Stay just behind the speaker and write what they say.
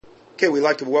Okay, we'd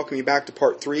like to welcome you back to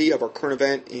part 3 of our current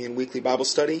event and weekly Bible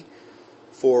study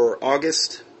for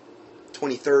August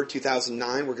 23rd,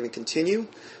 2009. We're going to continue.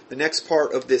 The next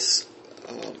part of this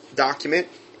document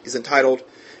is entitled,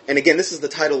 and again, this is the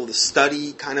title of the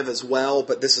study kind of as well,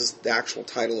 but this is the actual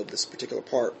title of this particular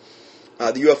part.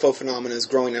 The UFO phenomena is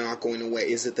growing and not going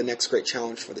away. Is it the next great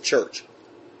challenge for the church?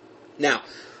 Now,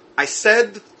 I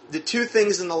said the two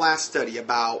things in the last study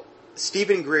about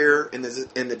Stephen Greer and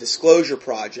the Disclosure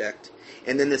Project,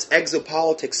 and then this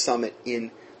Exopolitics Summit in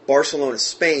Barcelona,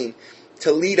 Spain,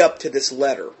 to lead up to this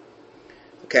letter.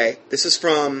 Okay, this is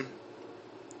from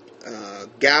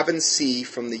Gavin C.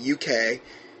 from the UK.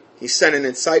 He sent an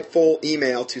insightful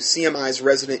email to CMI's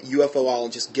resident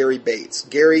UFOologist, Gary Bates.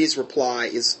 Gary's reply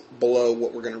is below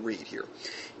what we're going to read here.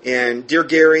 And, Dear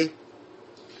Gary,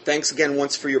 thanks again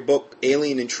once for your book,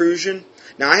 Alien Intrusion.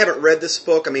 Now, I haven't read this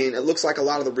book. I mean, it looks like a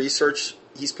lot of the research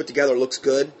he's put together looks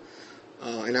good.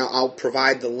 And I'll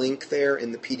provide the link there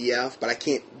in the PDF, but I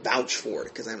can't vouch for it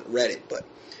because I haven't read it. But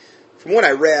from what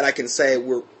I read, I can say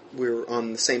we're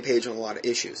on the same page on a lot of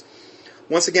issues.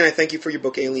 Once again, I thank you for your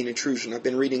book, Alien Intrusion. I've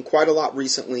been reading quite a lot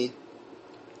recently.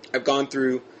 I've gone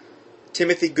through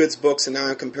Timothy Good's books, and now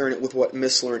I'm comparing it with what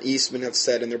Missler and Eastman have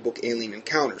said in their book, Alien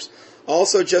Encounters.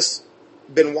 Also, just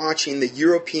been watching the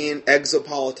European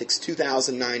Exopolitics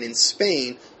 2009 in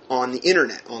Spain on the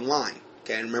internet, online.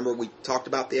 Okay, and remember we talked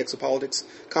about the Exopolitics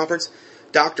conference?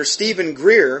 Dr. Stephen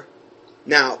Greer,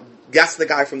 now, that's the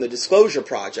guy from the Disclosure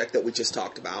Project that we just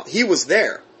talked about. He was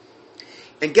there.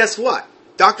 And guess what?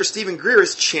 Dr. Stephen Greer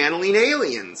is channeling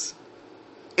aliens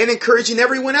and encouraging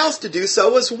everyone else to do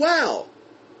so as well.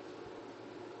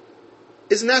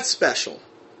 Isn't that special?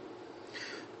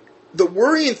 The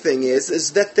worrying thing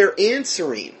is that they're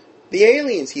answering. The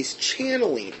aliens he's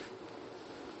channeling.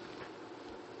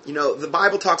 You know, the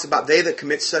Bible talks about they that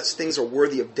commit such things are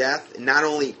worthy of death, and not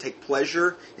only take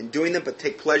pleasure in doing them, but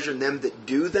take pleasure in them that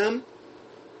do them.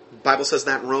 The Bible says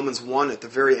that in Romans 1 at the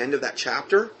very end of that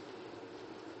chapter.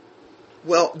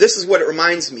 Well, this is what it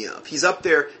reminds me of. He's up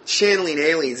there channeling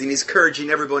aliens, and he's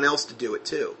encouraging everyone else to do it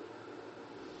too.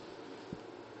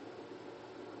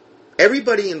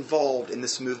 Everybody involved in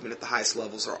this movement at the highest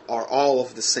levels are all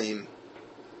of the same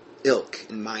ilk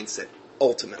and mindset,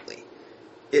 ultimately.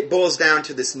 It boils down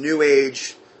to this new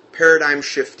age, paradigm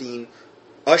shifting,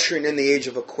 ushering in the age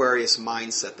of Aquarius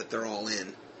mindset that they're all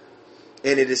in.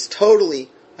 And it is totally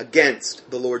against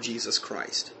the Lord Jesus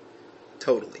Christ.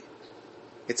 Totally.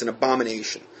 It's an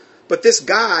abomination. But this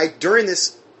guy, during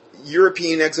this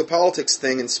European exopolitics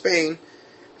thing in Spain,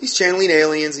 he's channeling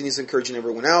aliens and he's encouraging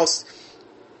everyone else.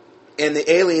 And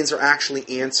the aliens are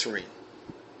actually answering.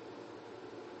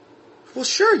 Well,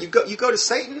 sure, you go to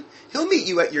Satan. He'll meet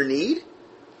you at your need.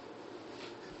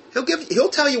 He'll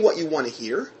tell you what you want to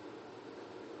hear.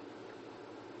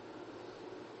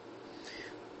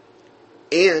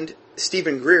 And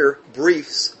Stephen Greer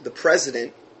briefs the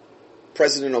President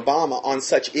Obama, on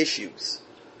such issues.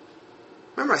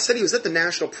 Remember, I said he was at the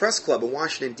National Press Club in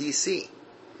Washington, D.C.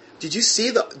 Did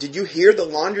you hear the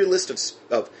laundry list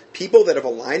of people that have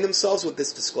aligned themselves with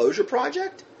this Disclosure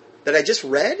Project that I just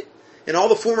read? And all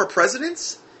the former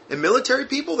presidents and military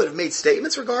people that have made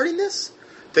statements regarding this?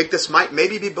 Think this might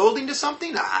maybe be building to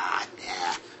something?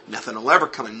 Nothing will ever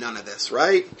come in none of this,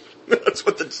 right? That's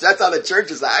how the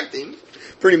church is acting,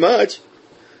 pretty much.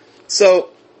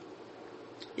 So,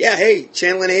 yeah, hey,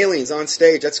 channeling aliens on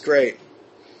stage, that's great.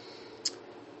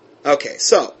 Okay,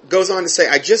 so, goes on to say,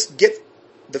 I just get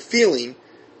the feeling,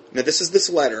 now this is this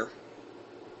letter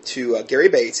to Gary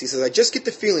Bates, he says, I just get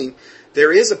the feeling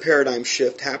there is a paradigm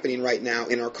shift happening right now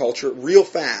in our culture real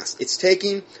fast. It's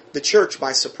taking the church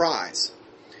by surprise.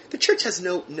 The church has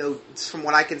no, from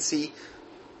what I can see,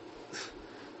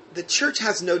 the church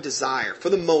has no desire, for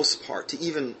the most part, to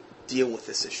even deal with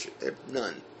this issue. They have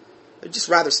none. They'd just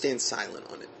rather stand silent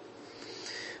on it.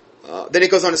 Then it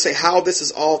goes on to say how this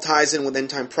is all ties in with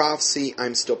end-time prophecy,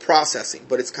 I'm still processing,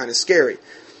 but it's kind of scary.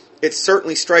 It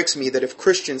certainly strikes me that if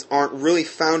Christians aren't really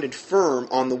founded firm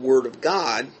on the Word of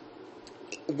God,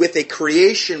 with a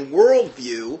creation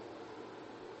worldview,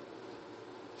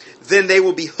 then they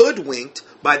will be hoodwinked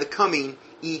by the coming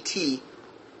ET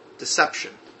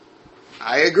deception.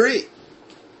 I agree.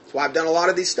 That's why I've done a lot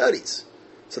of these studies,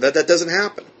 so that doesn't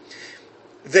happen.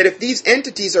 That if these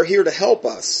entities are here to help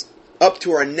us up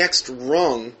to our next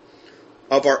rung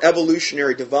of our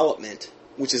evolutionary development,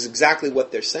 which is exactly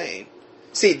what they're saying.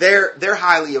 See, they're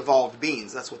highly evolved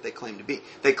beings. That's what they claim to be.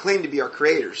 They claim to be our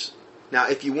creators. Now,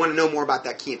 if you want to know more about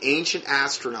that, key an ancient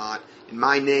astronaut in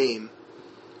my name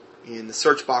in the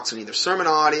search box on either Sermon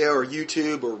Audio or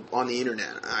YouTube or on the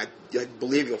internet. I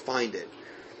believe you'll find it.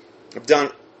 I've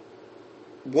done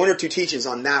one or two teachings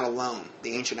on that alone,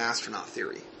 the ancient astronaut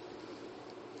theory.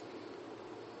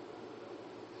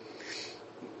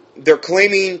 They're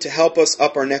claiming to help us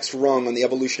up our next rung on the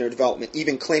evolutionary development,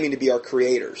 even claiming to be our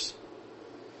creators.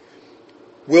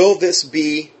 Will this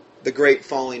be the great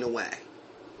falling away?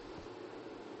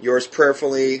 Yours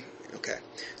prayerfully. Okay.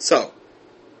 So,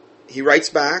 he writes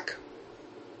back.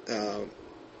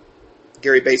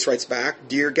 Gary Bates writes back,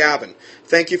 Dear Gavin,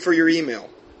 thank you for your email.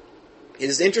 It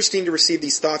is interesting to receive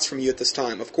these thoughts from you at this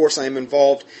time. Of course, I am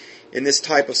involved in this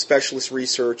type of specialist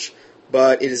research,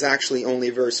 but it is actually only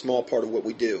a very small part of what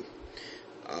we do.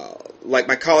 Like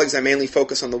my colleagues, I mainly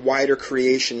focus on the wider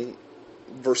creation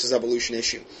versus evolution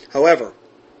issue. However,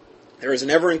 there is an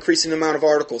ever-increasing amount of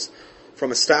articles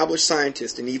from established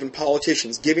scientists and even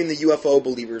politicians giving the UFO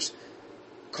believers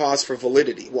cause for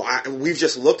validity. Well, we've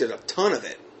just looked at a ton of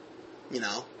it, you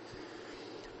know.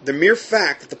 The mere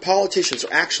fact that the politicians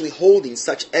are actually holding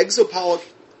such exopolitics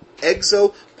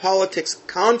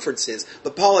conferences,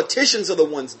 the politicians are the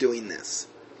ones doing this.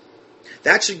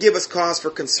 That should give us cause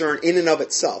for concern in and of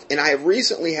itself. And I have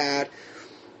recently had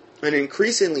an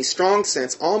increasingly strong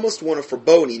sense, almost one of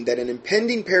foreboding, that an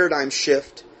impending paradigm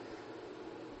shift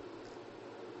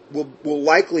will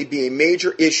likely be a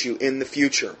major issue in the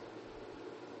future.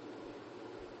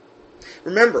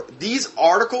 Remember, these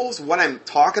articles, what I'm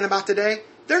talking about today,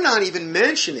 they're not even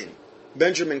mentioning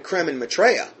Benjamin Creme and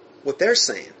Maitreya, what they're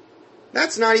saying.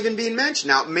 That's not even being mentioned.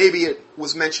 Now, maybe it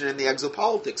was mentioned in the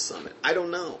Exopolitics Summit. I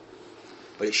don't know.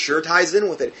 But it sure ties in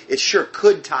with it. It sure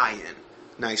could tie in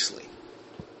nicely.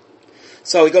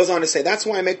 So he goes on to say, that's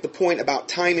why I make the point about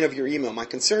timing of your email. My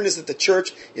concern is that the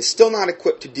church is still not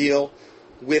equipped to deal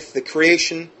with the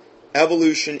creation,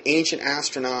 evolution, ancient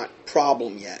astronaut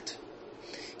problem yet.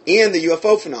 And the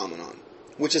UFO phenomenon,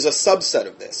 which is a subset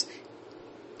of this.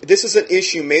 This is an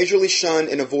issue majorly shunned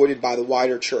and avoided by the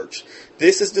wider church.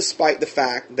 This is despite the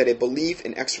fact that a belief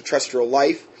in extraterrestrial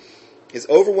life is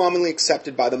overwhelmingly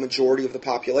accepted by the majority of the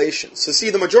population. So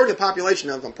see, the majority of the population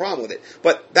doesn't have a problem with it,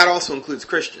 but that also includes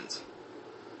Christians.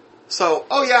 So,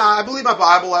 oh yeah, I believe my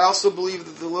Bible. I also believe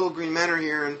that the little green men are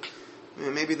here, and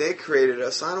maybe they created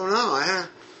us. I don't know.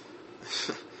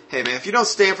 Hey man, if you don't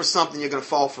stand for something, you're going to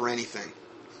fall for anything.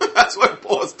 That's what it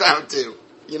boils down to,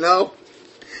 you know.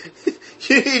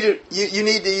 You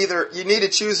need to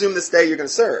choose whom this day you're going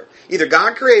to serve. Either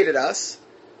God created us,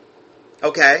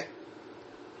 okay,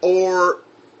 or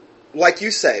like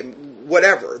you say,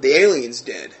 whatever the aliens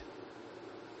did.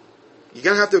 You're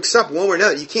going to have to accept one or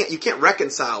another. You can't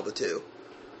reconcile the two.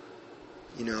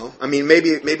 You know, I mean,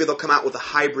 maybe they'll come out with a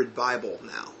hybrid Bible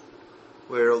now,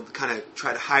 where it'll kind of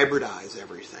try to hybridize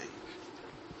everything.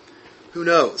 Who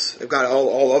knows? They've got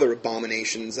all other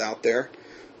abominations out there,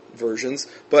 versions.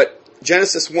 But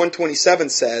Genesis 1:27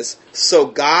 says, so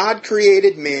God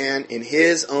created man in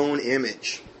his own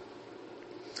image.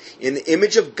 In the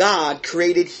image of God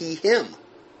created he him.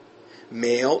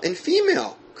 Male and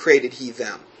female created he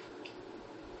them.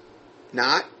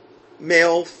 Not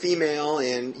male, female,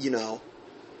 and, you know,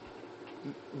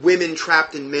 women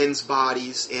trapped in men's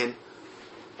bodies and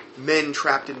men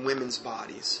trapped in women's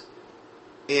bodies.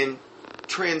 And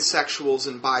transsexuals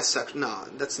and bisexuals. No,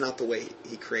 that's not the way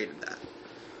he created that.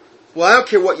 Well, I don't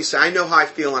care what you say. I know how I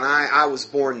feel, and I was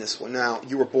born this way. Now,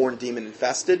 you were born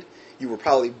demon-infested. You were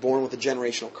probably born with a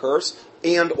generational curse,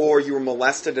 and or you were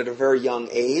molested at a very young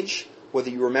age, whether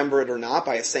you remember it or not,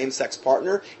 by a same-sex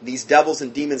partner. These devils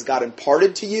and demons got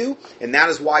imparted to you, and that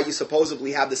is why you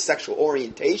supposedly have this sexual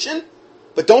orientation.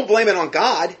 But don't blame it on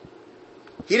God.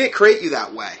 He didn't create you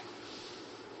that way.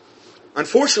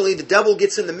 Unfortunately, the devil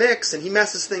gets in the mix, and he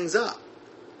messes things up.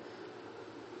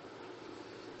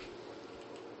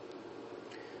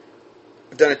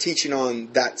 I've done a teaching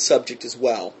on that subject as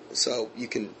well, so you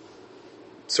can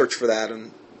search for that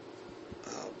on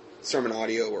sermon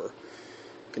audio or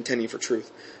Contending for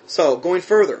Truth. So, going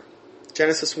further,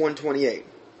 Genesis 1:28.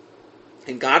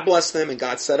 And God blessed them, and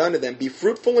God said unto them, be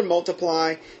fruitful and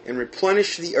multiply, and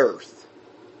replenish the earth,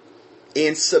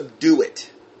 and subdue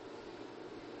it,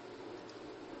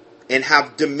 and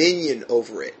have dominion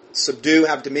over it. Subdue,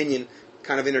 have dominion,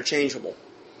 kind of interchangeable.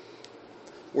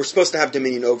 We're supposed to have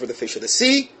dominion over the fish of the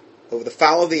sea, over the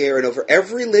fowl of the air, and over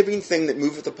every living thing that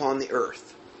moveth upon the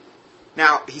earth.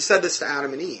 Now, he said this to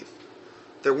Adam and Eve.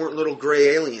 There weren't little gray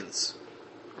aliens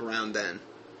around then.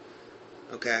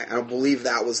 Okay, I don't believe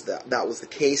that was the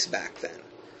case back then.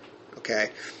 Okay,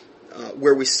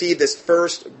 where we see this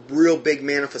first real big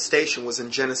manifestation was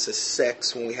in Genesis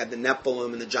 6, when we had the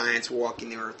Nephilim and the giants walking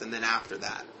the earth, and then after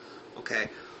that. Okay,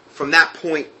 from that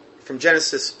point, from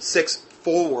Genesis 6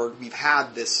 forward, we've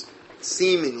had this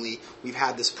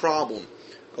problem.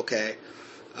 Okay,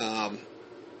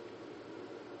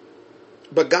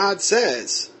 But God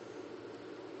says,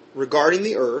 regarding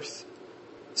the earth,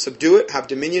 subdue it, have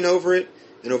dominion over it,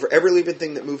 and over every living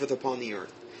thing that moveth upon the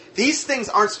earth. These things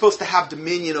aren't supposed to have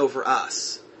dominion over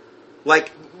us, like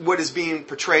what is being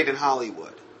portrayed in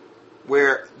Hollywood,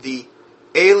 where the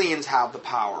aliens have the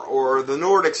power, or the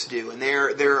Nordics do, and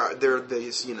they're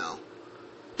these,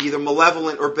 either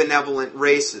malevolent or benevolent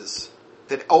races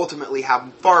that ultimately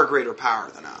have far greater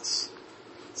power than us.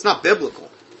 It's not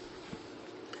biblical.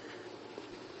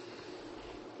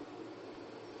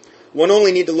 One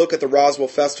only need to look at the Roswell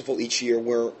Festival each year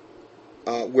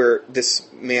where this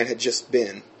man had just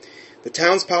been. The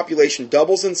town's population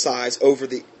doubles in size over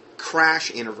the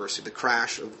crash anniversary, the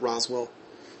crash of Roswell,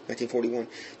 1941.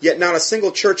 Yet not a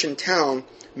single church in town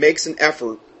makes an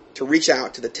effort to reach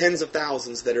out to the tens of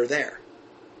thousands that are there.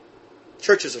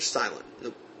 Churches are silent.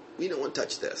 Nope, we don't want to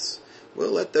touch this.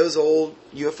 We'll let those old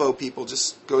UFO people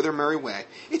just go their merry way.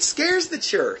 It scares the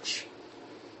church.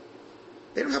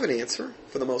 They don't have an answer,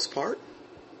 for the most part.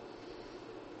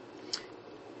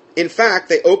 In fact,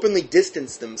 they openly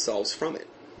distance themselves from it.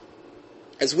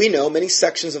 As we know, many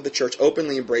sections of the church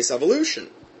openly embrace evolution.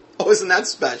 Oh, isn't that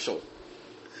special?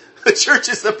 The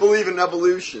churches that believe in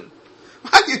evolution.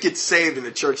 How do you get saved in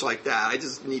a church like that? I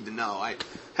just need to know. I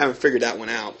haven't figured that one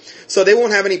out. So they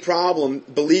won't have any problem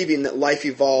believing that life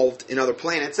evolved in other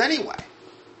planets anyway.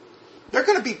 They're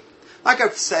going to be, like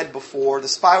I've said before,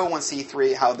 this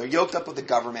 501c3, how they're yoked up with the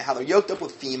government, how they're yoked up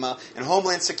with FEMA and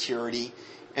Homeland Security,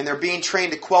 and they're being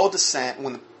trained to quell dissent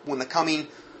when the coming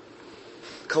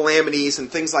calamities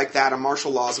and things like that and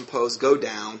martial laws imposed go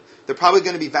down. They're probably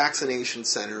going to be vaccination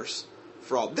centers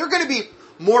for all. They're going to be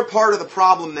more part of the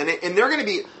problem than it, and they're going to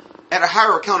be at a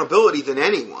higher accountability than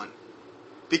anyone.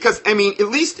 Because, at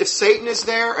least if Satan is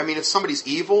there, if somebody's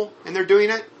evil and they're doing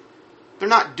it, they're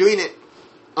not doing it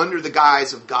under the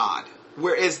guise of God.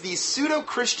 Whereas these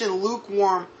pseudo-Christian,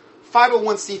 lukewarm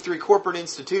 501c3 corporate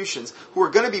institutions who are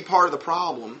going to be part of the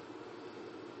problem,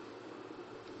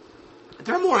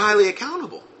 they're more highly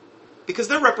accountable because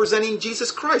they're representing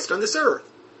Jesus Christ on this earth.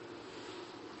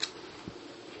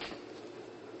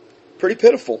 Pretty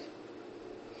pitiful.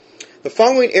 The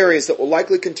following areas that will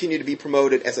likely continue to be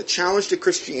promoted as a challenge to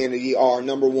Christianity are,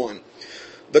 number one,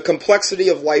 the complexity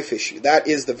of life issue. That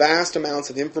is the vast amounts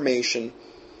of information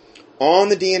on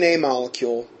the DNA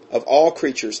molecule of all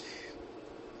creatures,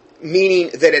 meaning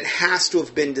that it has to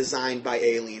have been designed by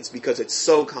aliens because it's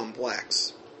so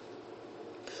complex.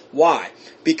 Why?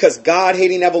 Because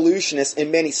God-hating evolutionists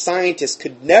and many scientists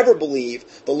could never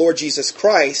believe the Lord Jesus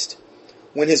Christ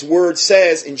when His Word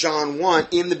says in John 1,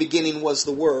 in the beginning was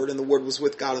the Word, and the Word was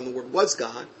with God, and the Word was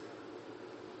God.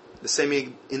 The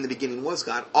same in the beginning was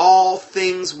God. All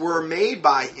things were made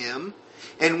by Him,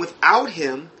 and without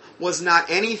Him was not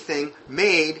anything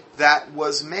made that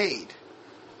was made.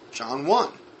 John 1.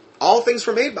 All things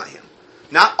were made by Him.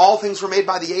 Not all things were made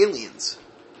by the aliens.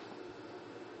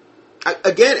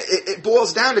 Again, it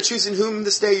boils down to choosing whom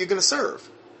this day you're going to serve.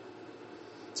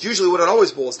 It's usually what it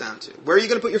always boils down to. Where are you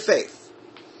going to put your faith?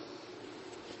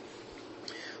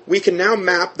 We can now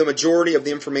map the majority of the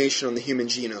information on the human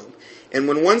genome. And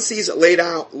when one sees it laid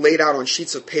out on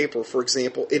sheets of paper, for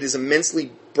example, it is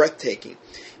immensely breathtaking.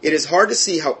 It is hard to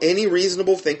see how any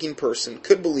reasonable thinking person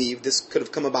could believe this could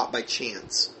have come about by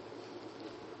chance.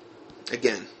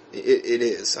 Again, it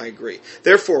is, I agree.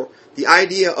 Therefore, the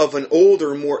idea of an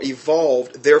older, more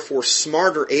evolved, therefore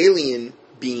smarter alien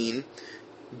being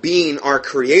our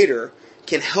creator,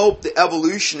 can help the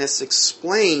evolutionists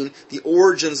explain the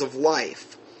origins of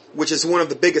life, which is one of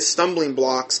the biggest stumbling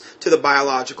blocks to the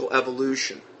biological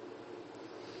evolution.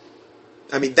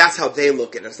 That's how they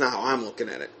look at it. It's not how I'm looking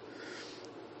at it.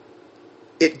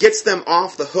 It gets them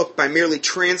off the hook by merely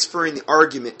transferring the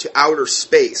argument to outer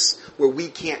space, where we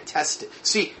can't test it.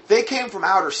 See, they came from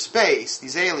outer space,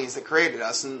 these aliens that created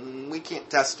us, and we can't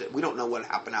test it. We don't know what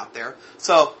happened out there,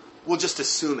 so we'll just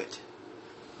assume it.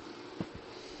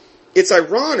 It's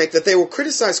ironic that they will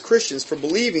criticize Christians for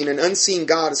believing an unseen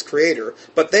God as creator,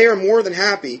 but they are more than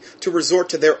happy to resort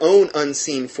to their own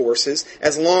unseen forces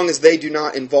as long as they do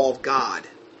not involve God.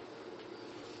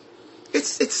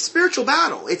 It's a spiritual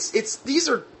battle. These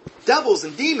are devils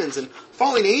and demons and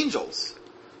fallen angels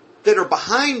that are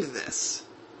behind this.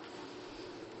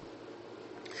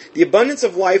 The abundance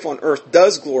of life on earth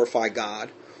does glorify God,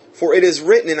 for it is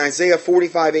written in Isaiah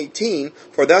 45:18,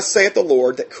 "For thus saith the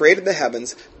Lord that created the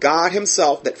heavens, God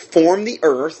Himself that formed the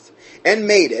earth and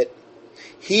made it,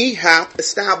 He hath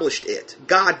established it."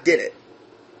 God did it.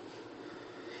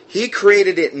 He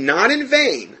created it not in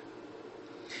vain.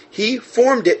 He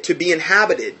formed it to be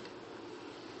inhabited.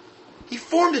 He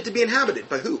formed it to be inhabited.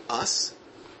 By who? Us.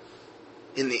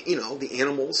 in the the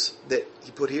animals that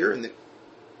he put here, and the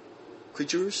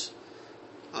creatures,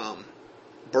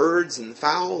 birds and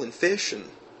fowl and fish, and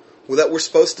that we're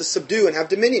supposed to subdue and have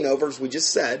dominion over, as we just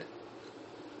said.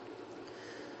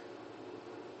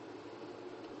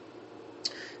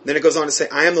 Then it goes on to say,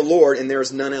 I am the Lord, and there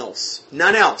is none else.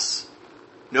 None else.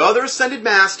 No other ascended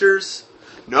masters,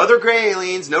 no other gray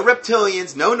aliens, no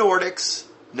reptilians, no Nordics,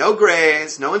 no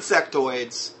grays, no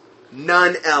insectoids,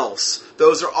 none else.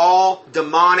 Those are all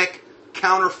demonic,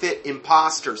 counterfeit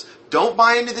imposters. Don't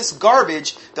buy into this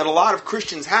garbage that a lot of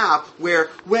Christians have where,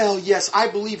 well, yes, I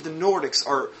believe the Nordics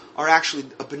are actually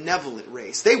a benevolent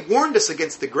race. They warned us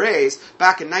against the Greys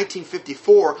back in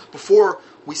 1954 before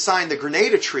we signed the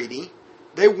Grenada Treaty.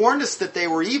 They warned us that they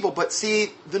were evil, but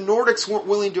see, the Nordics weren't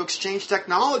willing to exchange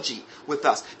technology with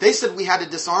us. They said we had to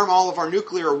disarm all of our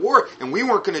nuclear war, and we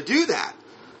weren't going to do that.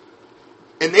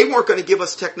 And they weren't going to give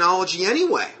us technology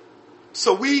anyway.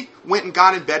 So we went and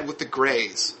got in bed with the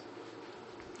Greys.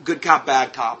 Good cop,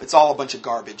 bad cop. It's all a bunch of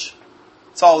garbage.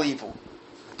 It's all evil.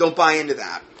 Don't buy into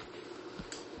that.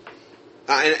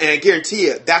 And I guarantee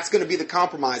you, that's going to be the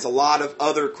compromise a lot of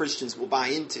other Christians will buy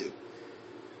into.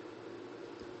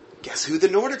 Guess who the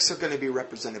Nordics are going to be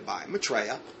represented by?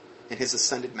 Maitreya and his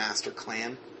Ascended Master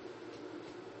clan.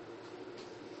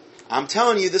 I'm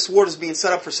telling you, this war is being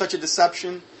set up for such a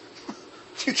deception.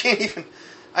 You can't even,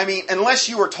 unless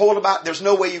you were told about it, there's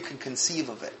no way you can conceive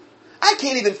of it. I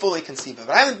can't even fully conceive of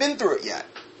it. I haven't been through it yet.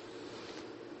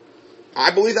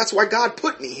 I believe that's why God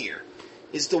put me here,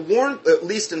 is to warn, at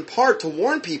least in part, to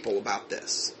warn people about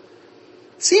this.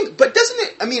 But doesn't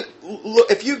it,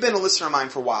 look, if you've been a listener of mine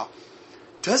for a while,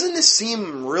 doesn't this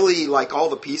seem really like all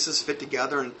the pieces fit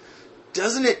together? And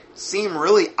doesn't it seem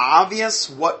really obvious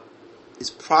what is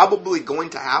probably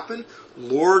going to happen,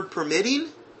 Lord permitting?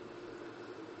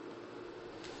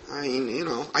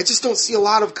 I just don't see a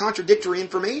lot of contradictory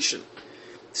information.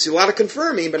 I see a lot of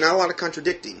confirming, but not a lot of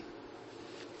contradicting.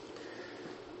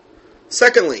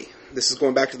 Secondly, this is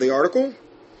going back to the article,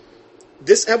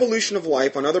 this evolution of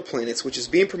life on other planets, which is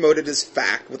being promoted as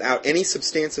fact without any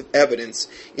substantive evidence,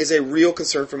 is a real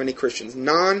concern for many Christians.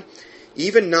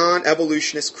 Even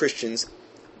non-evolutionist Christians,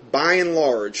 by and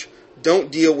large,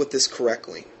 don't deal with this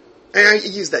correctly. And I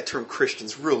use that term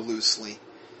Christians real loosely,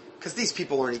 because these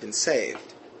people aren't even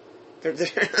saved. They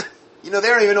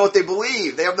don't even know what they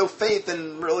believe. They have no faith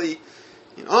in really,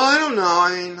 I don't know.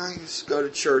 I just go to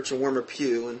church and warm a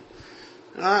pew, and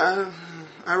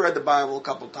I read the Bible a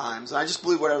couple times. I just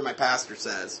believe whatever my pastor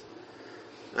says.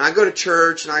 And I go to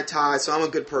church and I tithe, so I'm a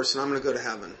good person. I'm going to go to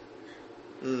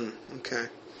heaven. Okay.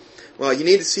 Well, you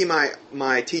need to see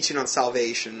my teaching on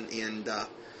salvation, and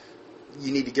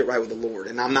you need to get right with the Lord.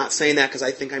 And I'm not saying that because I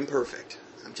think I'm perfect.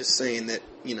 I'm just saying that,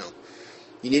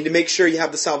 you need to make sure you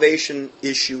have the salvation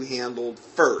issue handled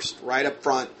first, right up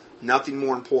front, nothing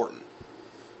more important.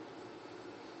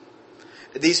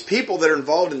 These people that are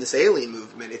involved in this alien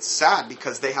movement, it's sad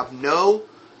because they have no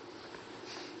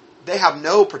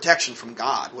protection from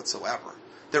God whatsoever.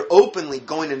 They're openly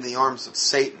going into the arms of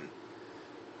Satan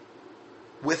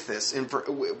with this,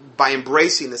 by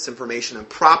embracing this information and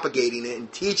propagating it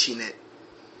and teaching it.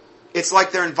 It's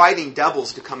like they're inviting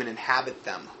devils to come and inhabit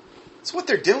them. That's what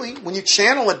they're doing. When you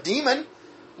channel a demon,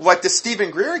 like the Stephen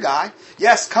Greer guy,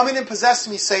 yes, come in and possess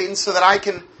me, Satan, so that I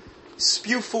can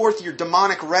spew forth your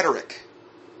demonic rhetoric.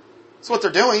 That's what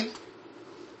they're doing.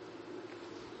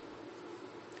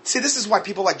 See, this is why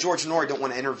people like George Noory don't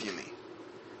want to interview me.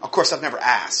 Of course, I've never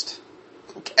asked.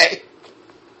 Okay?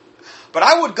 But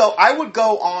I probably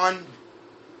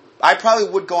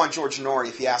would go on George Noory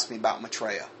if he asked me about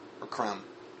Maitreya or Crumb.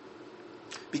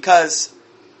 Because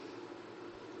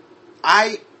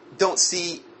I don't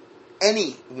see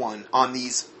anyone on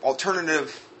these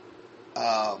alternative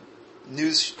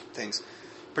news things,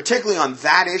 particularly on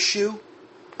that issue.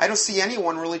 I don't see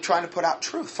anyone really trying to put out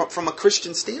truth from a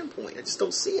Christian standpoint. I just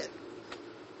don't see it.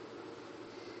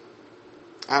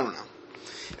 I don't know.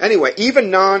 Anyway,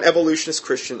 even non-evolutionist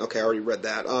Christian... Okay, I already read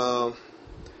that.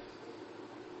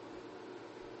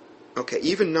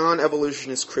 Even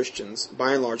non-evolutionist Christians,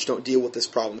 by and large, don't deal with this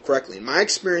problem correctly. In my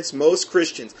experience, most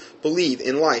Christians believe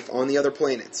in life on the other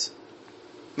planets.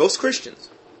 Most Christians.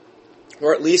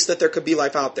 Or at least that there could be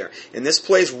life out there. And this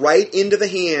plays right into the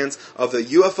hands of the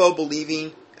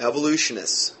UFO-believing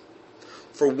evolutionists.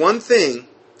 For one thing,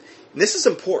 and this is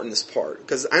important, this part,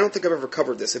 because I don't think I've ever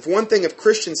covered this. If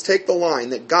Christians take the line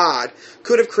that God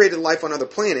could have created life on other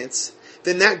planets,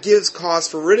 then that gives cause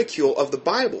for ridicule of the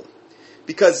Bible.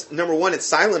 Because, number one, it's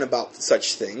silent about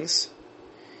such things.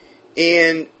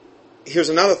 And here's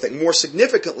another thing. More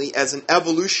significantly, as an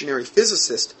evolutionary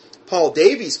physicist, Paul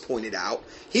Davies pointed out,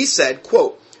 he said,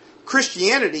 quote,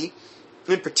 Christianity,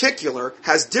 in particular,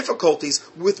 has difficulties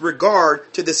with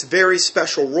regard to this very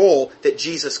special role that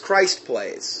Jesus Christ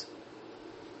plays.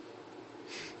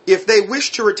 If they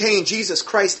wish to retain Jesus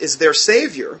Christ as their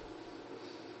Savior,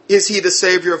 is He the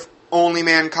Savior of only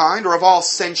mankind or of all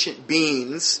sentient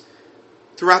beings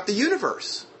throughout the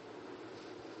universe?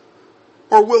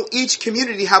 Or will each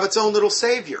community have its own little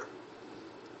Savior?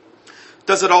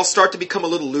 Does it all start to become a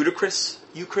little ludicrous,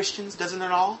 you Christians? Doesn't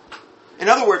it all? In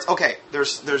other words, okay,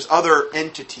 there's other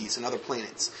entities and other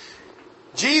planets.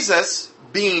 Jesus,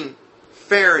 being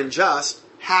fair and just,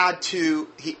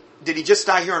 did He just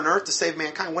die here on earth to save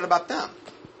mankind? What about them?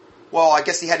 Well, I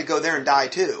guess He had to go there and die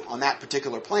too, on that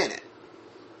particular planet,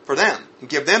 for them, and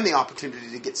give them the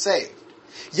opportunity to get saved.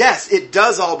 Yes, it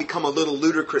does all become a little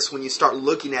ludicrous when you start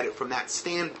looking at it from that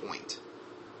standpoint.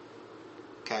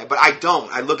 Okay, but I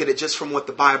don't. I look at it just from what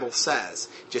the Bible says.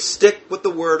 Just stick with the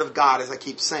Word of God, as I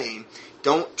keep saying.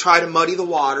 Don't try to muddy the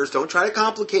waters. Don't try to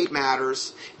complicate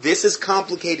matters. This is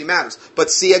complicating matters.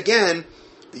 But see, again,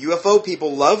 the UFO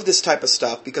people love this type of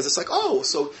stuff because it's like, oh,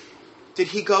 so did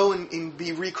He go and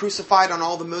be re-crucified on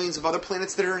all the millions of other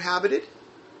planets that are inhabited?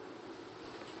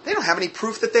 They don't have any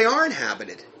proof that they are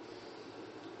inhabited.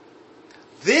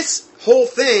 This whole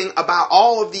thing about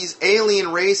all of these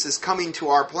alien races coming to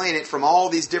our planet from all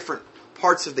these different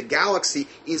parts of the galaxy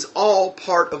is all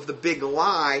part of the big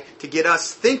lie to get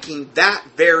us thinking that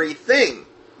very thing.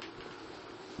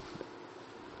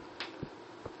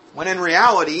 When in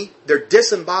reality, they're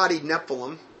disembodied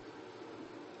Nephilim,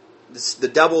 the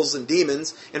devils and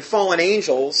demons, and fallen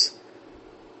angels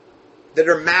that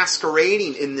are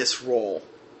masquerading in this role,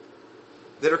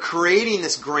 that are creating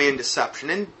this grand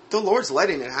deception, and the Lord's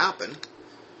letting it happen.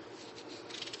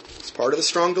 It's part of the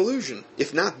strong delusion,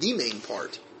 if not the main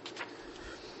part.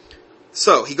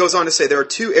 So, he goes on to say there are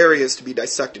two areas to be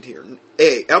dissected here.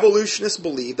 A, evolutionists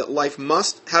believe that life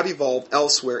must have evolved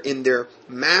elsewhere in their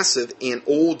massive and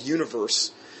old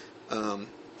universe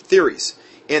theories,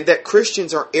 and that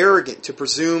Christians are arrogant to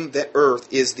presume that Earth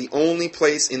is the only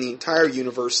place in the entire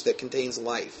universe that contains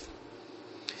life.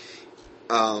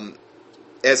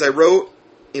 As I wrote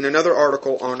in another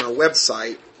article on our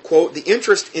website, quote, the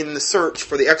interest in the search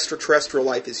for the extraterrestrial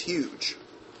life is huge.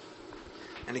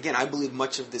 And again, I believe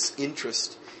much of this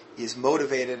interest is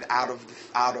motivated out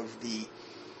of the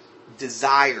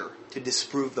desire to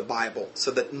disprove the Bible,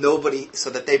 so that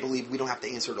they believe we don't have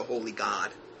to answer to holy God,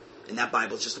 and that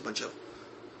Bible is just a bunch of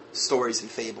stories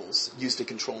and fables used to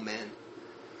control men.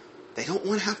 They don't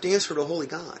want to have to answer to holy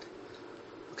God.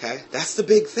 Okay, that's the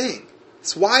big thing.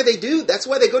 That's why they do. That's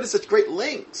why they go to such great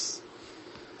lengths.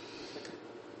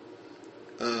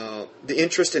 The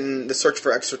interest in the search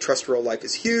for extraterrestrial life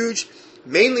is huge,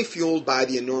 mainly fueled by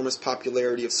the enormous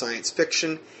popularity of science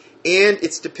fiction and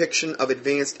its depiction of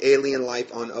advanced alien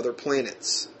life on other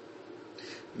planets.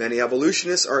 Many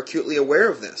evolutionists are acutely aware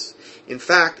of this. In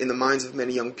fact, in the minds of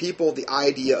many young people, the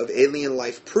idea of alien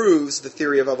life proves the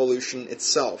theory of evolution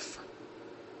itself.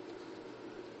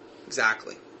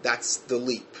 Exactly. That's the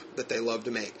leap that they love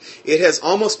to make. It has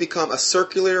almost become a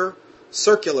circular,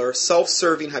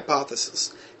 self-serving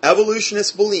hypothesis.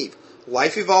 Evolutionists believe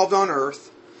life evolved on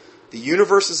Earth, the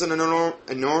universe is an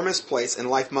enormous place, and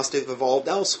life must have evolved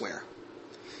elsewhere.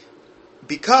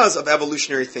 Because of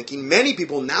evolutionary thinking, many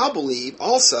people now believe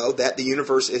also that the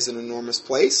universe is an enormous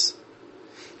place,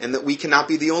 and that we cannot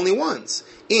be the only ones.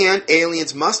 And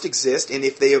aliens must exist, and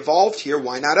if they evolved here,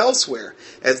 why not elsewhere?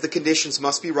 As the conditions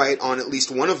must be right on at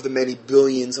least one of the many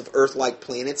billions of Earth-like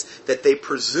planets that they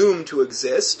presume to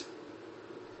exist.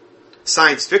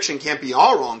 Science fiction can't be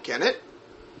all wrong, can it?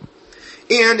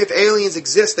 And if aliens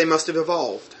exist, they must have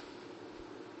evolved.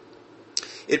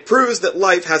 It proves that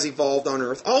life has evolved on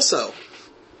Earth also.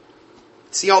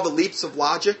 See all the leaps of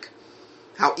logic?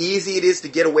 How easy it is to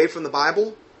get away from the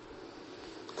Bible?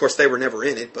 Of course, they were never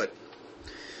in it, but...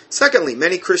 Secondly,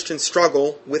 many Christians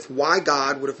struggle with why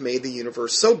God would have made the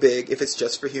universe so big if it's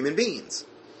just for human beings.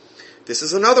 This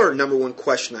is another number one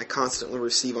question I constantly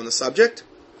receive on the subject.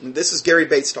 And this is Gary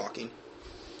Bates talking.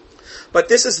 But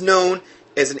this is known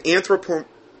as an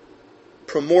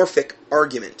anthropomorphic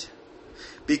argument,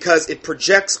 because it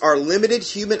projects our limited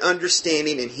human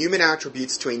understanding and human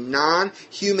attributes to a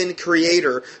non-human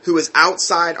creator who is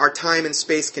outside our time and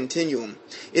space continuum.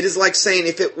 It is like saying,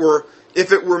 if it were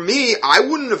me, I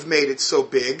wouldn't have made it so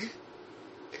big.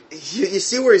 You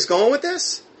see where he's going with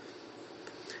this?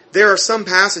 There are some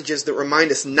passages that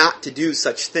remind us not to do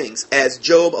such things, as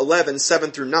Job 11,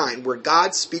 7 through 9, where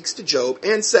God speaks to Job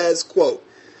and says, quote,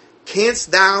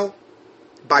 "Canst thou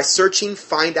by searching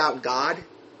find out God?"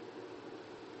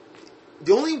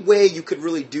 The only way you could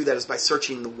really do that is by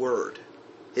searching the Word.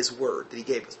 His word that He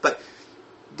gave us. But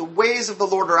the ways of the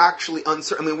Lord are actually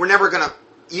uncertain. I mean, we're never going to,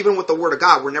 even with the Word of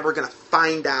God, we're never going to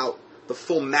find out the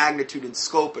full magnitude and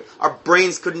scope. Our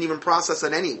brains couldn't even process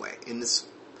it anyway in this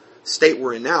state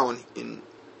we're in now in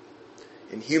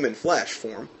human flesh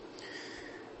form.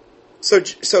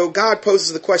 So God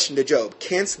poses the question to Job,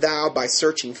 canst thou by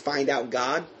searching find out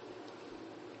God?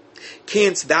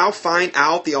 Canst thou find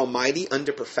out the Almighty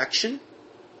unto perfection?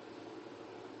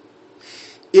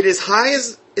 It is high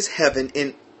as heaven,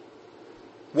 and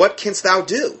what canst thou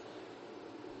do?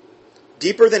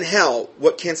 Deeper than hell,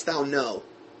 what canst thou know?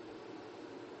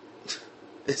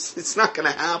 It's not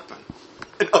going to happen.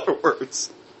 In other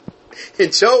words.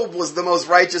 And Job was the most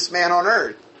righteous man on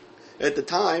earth at the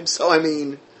time. So, I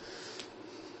mean,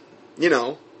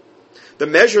 the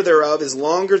measure thereof is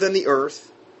longer than the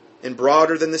earth and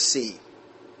broader than the sea.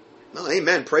 Well,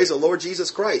 amen. Praise the Lord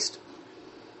Jesus Christ.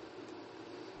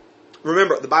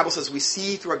 Remember, the Bible says we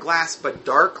see through a glass but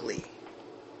darkly.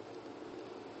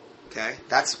 Okay?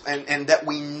 And that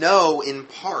we know in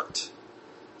part.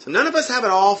 So none of us have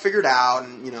it all figured out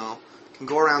and, can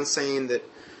go around saying that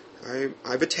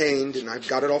I've attained and I've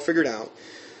got it all figured out.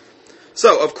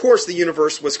 So, of course, the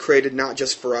universe was created not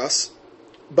just for us,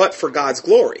 but for God's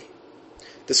glory.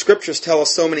 The Scriptures tell us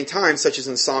so many times, such as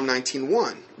in Psalm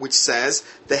 19:1, which says,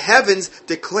 the heavens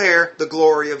declare the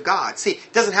glory of God. See,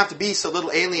 it doesn't have to be so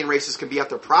little alien races can be out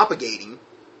there propagating.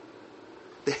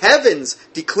 The heavens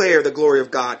declare the glory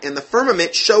of God, and the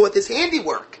firmament showeth His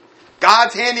handiwork.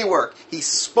 God's handiwork. He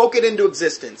spoke it into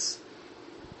existence.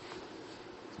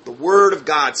 The Word of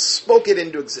God spoke it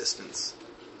into existence.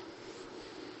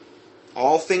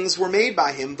 All things were made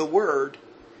by Him, the Word,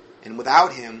 and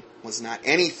without Him was not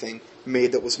anything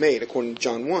made that was made, according to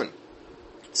John 1.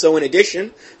 So in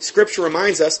addition, Scripture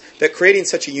reminds us that creating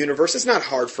such a universe is not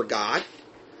hard for God.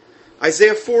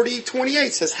 Isaiah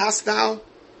 40:28 says, hast thou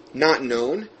not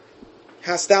known,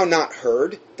 hast thou not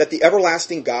heard, that the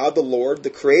everlasting God, the Lord, the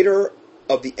Creator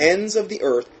of the ends of the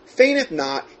earth, fainteth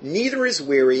not, neither is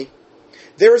weary,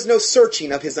 there is no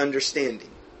searching of His understanding.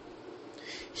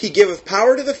 He giveth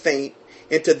power to the faint,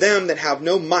 and to them that have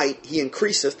no might He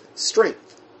increaseth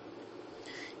strength.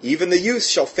 Even the youth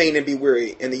shall faint and be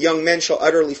weary, and the young men shall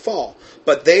utterly fall.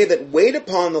 But they that wait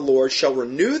upon the Lord shall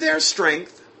renew their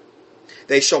strength.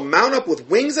 They shall mount up with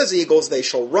wings as eagles. They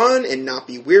shall run and not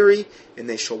be weary, and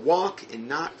they shall walk and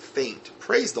not faint.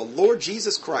 Praise the Lord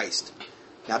Jesus Christ.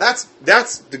 Now that's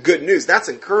the good news. That's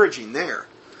encouraging there.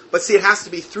 But see, it has to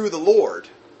be through the Lord,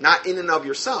 not in and of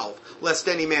yourself, lest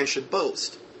any man should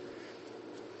boast.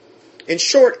 In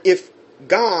short, if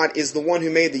God is the one who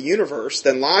made the universe,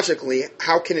 then logically,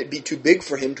 how can it be too big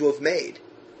for Him to have made?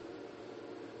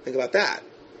 Think about that.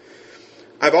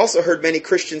 I've also heard many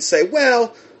Christians say,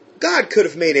 well, God could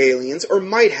have made aliens, or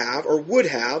might have, or would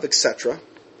have, etc.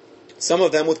 Some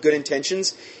of them with good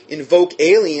intentions invoke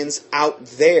aliens out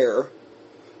there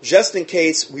just in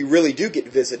case we really do get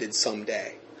visited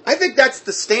someday. I think that's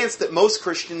the stance that most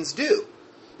Christians do.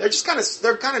 They're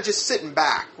kind of just sitting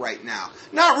back right now,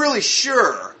 not really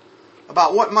sure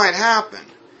about what might happen.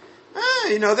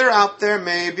 They're out there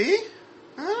maybe.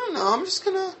 I don't know. I'm just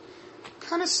gonna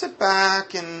kind of sit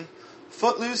back and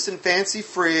footloose and fancy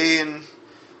free and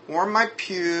warm my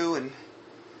pew and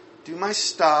do my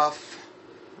stuff,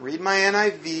 read my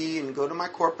NIV and go to my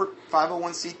corporate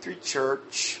 501c3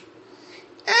 church.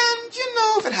 And,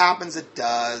 if it happens, it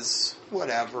does.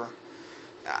 Whatever.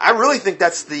 I really think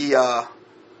that's the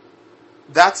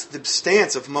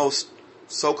stance of most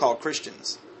so-called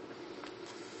Christians.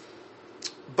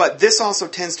 But this also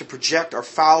tends to project our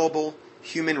fallible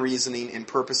human reasoning and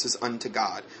purposes unto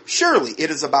God. Surely it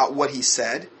is about what He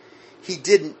said. He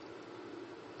did,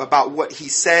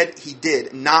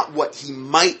 not what He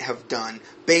might have done,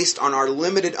 based on our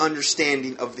limited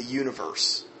understanding of the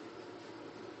universe.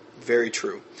 Very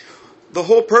true. The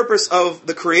whole purpose of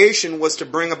the creation was to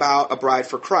bring about a bride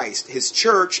for Christ. His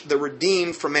church, the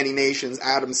redeemed from many nations,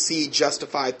 Adam's seed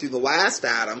justified through the last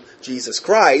Adam, Jesus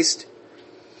Christ.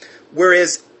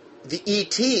 Whereas the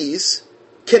ETs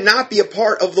cannot be a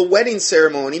part of the wedding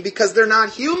ceremony because they're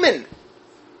not human.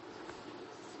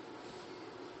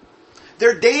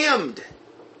 They're damned.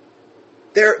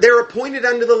 They're appointed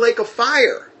unto the lake of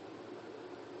fire.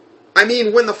 I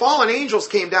mean, when the fallen angels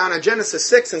came down in Genesis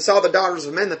 6 and saw the daughters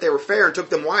of men that they were fair and took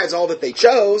them wives, all that they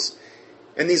chose,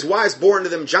 and these wives bore unto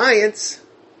them giants,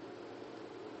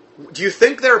 do you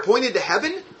think they're appointed to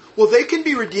heaven? Well, they can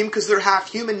be redeemed because they're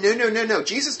half human. No.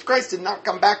 Jesus Christ did not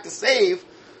come back to save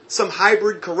some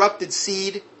hybrid, corrupted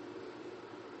seed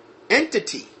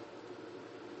entity.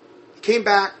 He came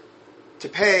back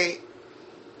to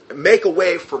make a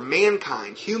way for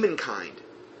mankind, humankind,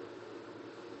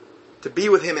 to be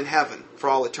with him in heaven for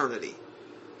all eternity.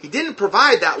 He didn't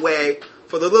provide that way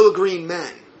for the little green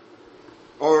men,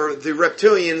 or the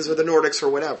reptilians, or the Nordics, or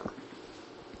whatever.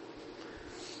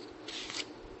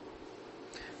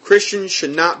 Christians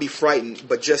should not be frightened,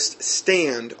 but just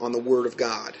stand on the Word of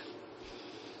God.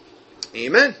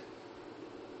 Amen.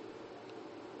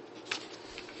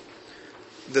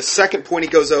 The second point he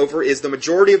goes over is the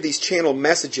majority of these channeled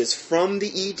messages from the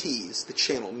ETs, the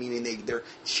channel, meaning they're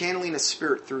channeling a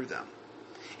spirit through them.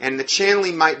 And the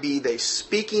channeling might be they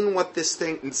speaking what this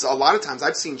thing... A lot of times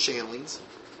I've seen channelings.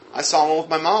 I saw one with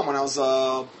my mom when I was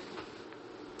a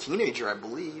teenager, I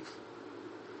believe.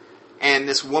 And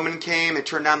this woman came and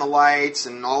turned down the lights,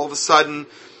 and all of a sudden,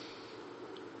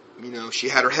 she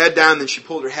had her head down, then she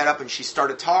pulled her head up and she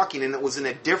started talking, and it was in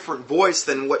a different voice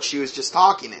than what she was just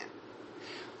talking in.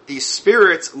 These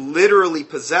spirits literally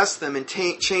possess them and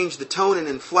change the tone and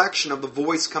inflection of the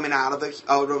voice coming out of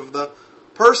the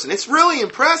person. It's really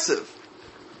impressive.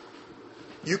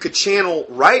 You could channel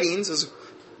writings as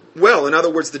well. In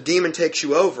other words, the demon takes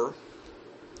you over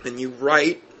and you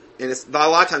write, and a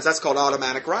lot of times that's called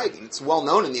automatic writing. It's well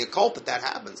known in the occult that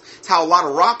happens. It's how a lot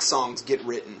of rock songs get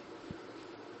written.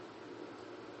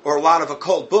 Or a lot of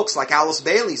occult books like Alice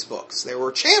Bailey's books. They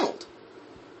were channeled,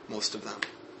 most of them.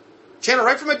 Channel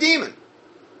right from a demon.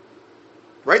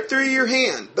 Right through your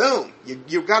hand. Boom.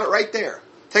 You've got it right there.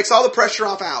 Takes all the pressure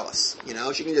off Alice.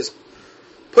 She can just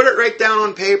put it right down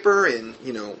on paper and,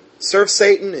 serve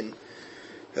Satan. And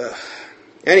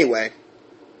anyway.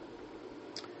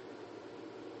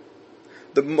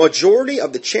 The majority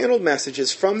of the channeled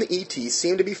messages from the ETs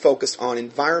seem to be focused on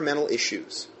environmental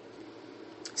issues.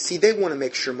 See, they want to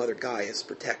make sure Mother Gaia is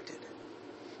protected.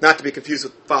 Not to be confused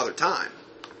with Father Time.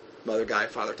 Mother Gaia,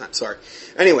 Father Time, sorry.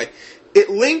 Anyway, it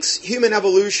links human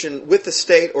evolution with the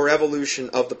state or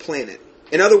evolution of the planet.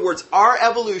 In other words, our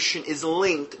evolution is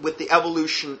linked with the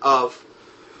evolution of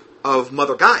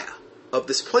Mother Gaia, of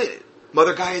this planet.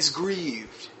 Mother Gaia is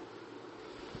grieved.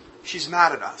 She's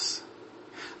mad at us.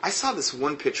 I saw this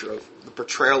one picture of the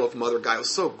portrayal of Mother Gaia. It was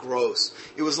so gross.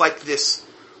 It was like this,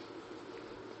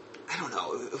 I don't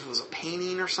know, it was a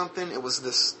painting or something. It was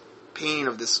this painting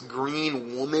of this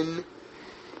green woman.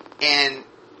 And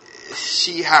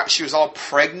she was all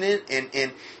pregnant,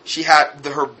 and she had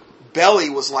her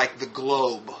belly was like the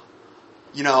globe,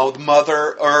 the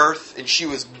Mother Earth, and she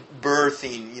was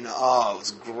birthing. It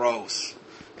was gross.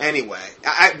 Anyway,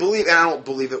 I don't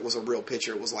believe it was a real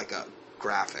picture. It was like a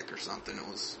graphic or something. It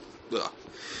was, ugh.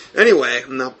 Anyway,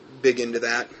 I'm not big into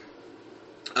that.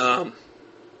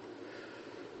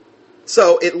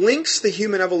 So it links the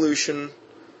human evolution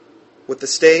with the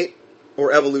state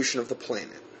or evolution of the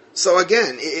planet. So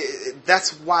again,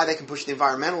 that's why they can push the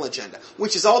environmental agenda,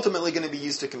 which is ultimately going to be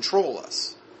used to control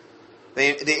us.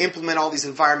 They implement all these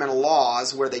environmental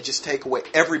laws where they just take away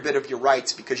every bit of your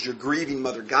rights because you're grieving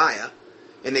Mother Gaia,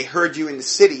 and they herd you into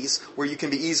cities where you can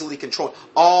be easily controlled,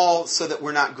 all so that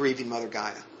we're not grieving Mother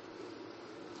Gaia.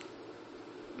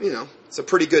 It's a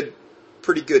pretty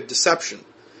good deception.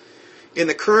 In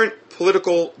the current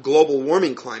political global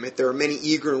warming climate, there are many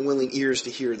eager and willing ears to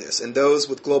hear this, and those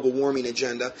with global warming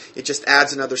agenda, it just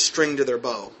adds another string to their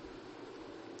bow.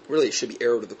 Really, it should be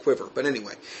arrow to the quiver. But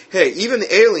anyway, hey, even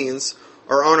the aliens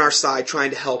are on our side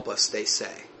trying to help us, they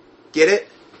say. Get it?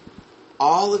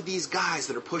 All of these guys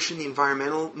that are pushing the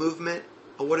environmental movement,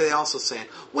 what are they also saying?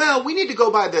 Well, we need to go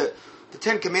by the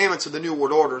Ten Commandments of the New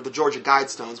World Order, the Georgia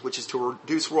Guidestones, which is to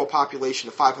reduce world population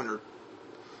to 500,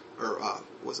 or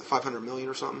was it 500 million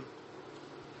or something?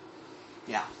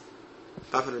 Yeah,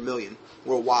 500 million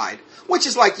worldwide, which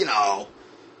is like,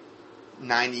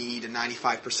 90 to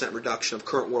 95% reduction of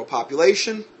current world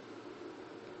population.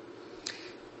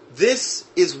 This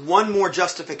is one more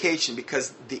justification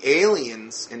because the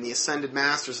aliens and the ascended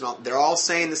masters and all, they're all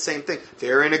saying the same thing.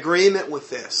 They're in agreement with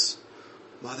this.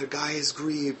 Mother Gaia is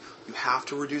grieved. You have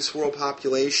to reduce world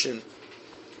population.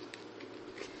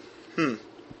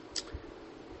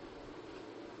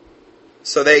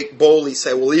 So they boldly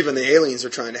say, well, even the aliens are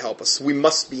trying to help us. We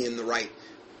must be in the right,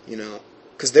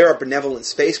 because they're our benevolent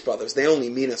space brothers. They only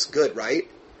mean us good, right?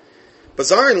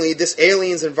 Bizarrely, this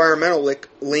aliens environmental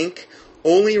link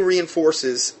only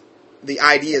reinforces the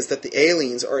ideas that the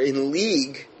aliens are in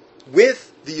league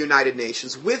with the United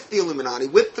Nations, with the Illuminati,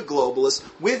 with the globalists,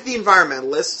 with the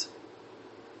environmentalists.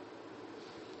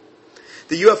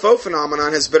 The UFO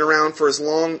phenomenon has been around for as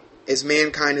long as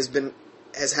mankind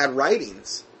has had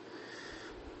writings.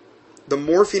 The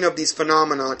morphing of these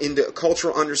phenomena into a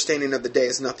cultural understanding of the day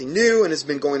is nothing new and has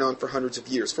been going on for hundreds of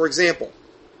years. For example,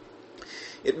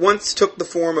 it once took the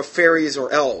form of fairies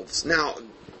or elves. Now,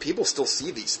 people still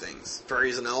see these things,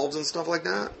 fairies and elves and stuff like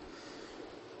that.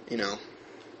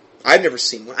 I've never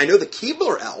seen one. I know the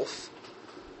Keebler elf,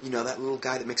 that little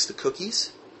guy that makes the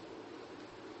cookies.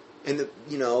 And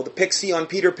the pixie on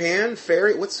Peter Pan,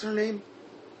 fairy, what's her name?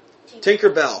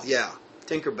 Tinkerbell, yeah,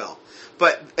 Tinkerbell.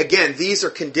 But again, these are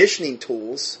conditioning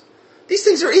tools. These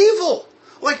things are evil.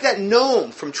 Like that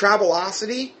gnome from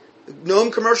Travelocity, the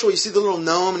gnome commercial, you see the little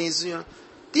gnome and he's,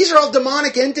 these are all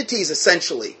demonic entities,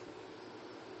 essentially.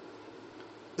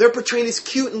 They're portrayed as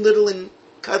cute and little and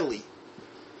cuddly.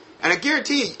 And I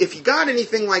guarantee you, if you got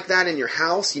anything like that in your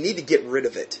house, you need to get rid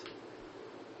of it.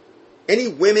 Any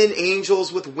women,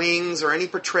 angels with wings, or any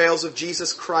portrayals of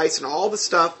Jesus Christ and all the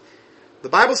stuff, the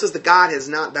Bible says that God is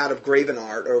not that of graven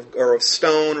art, or of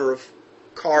stone, or of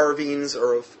carvings,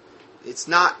 it's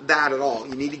not that at all.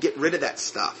 You need to get rid of that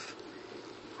stuff.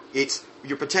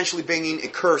 You're potentially bringing a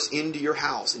curse into your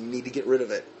house, and you need to get rid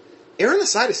of it. Err on the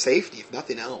side of safety, if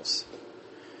nothing else.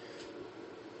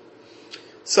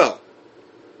 So,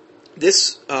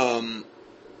 this,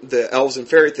 the elves and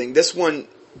fairy thing, this one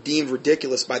deemed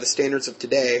ridiculous by the standards of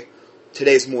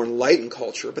today's more enlightened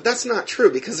culture. But that's not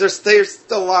true, because there's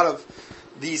still a lot of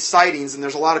these sightings, and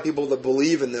there's a lot of people that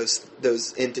believe in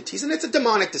those entities. And it's a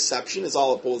demonic deception, is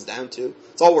all it boils down to.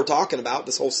 It's all we're talking about,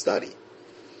 this whole study.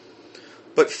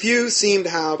 But few seem to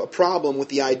have a problem with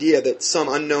the idea that some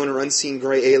unknown or unseen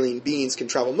gray alien beings can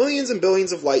travel millions and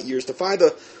billions of light years, defy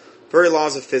the very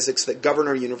laws of physics that govern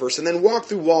our universe, and then walk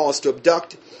through walls to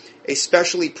abduct a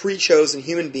specially pre-chosen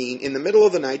human being in the middle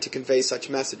of the night to convey such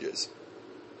messages.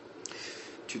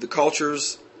 To the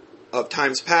cultures of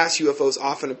times past, UFOs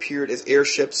often appeared as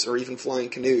airships or even flying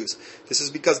canoes. This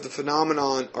is because the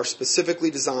phenomenon are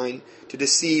specifically designed to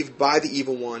deceive by the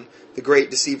evil one, the great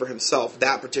deceiver himself,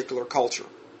 that particular culture.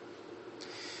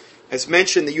 As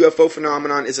mentioned, the UFO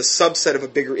phenomenon is a subset of a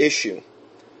bigger issue,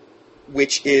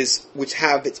 which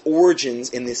have its origins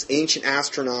in this ancient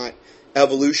astronaut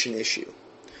evolution issue.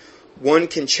 One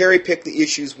can cherry pick the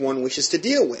issues one wishes to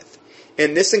deal with,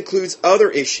 and this includes other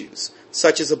issues,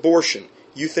 such as abortion,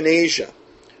 euthanasia,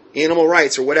 animal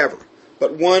rights, or whatever.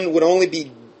 But one would only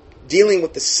be dealing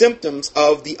with the symptoms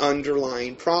of the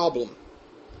underlying problem.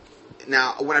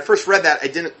 Now, when I first read that,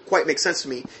 it didn't quite make sense to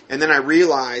me, and then I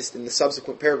realized in the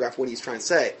subsequent paragraph what he's trying to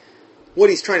say. What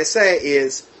he's trying to say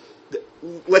is,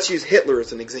 let's use Hitler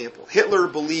as an example. Hitler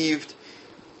believed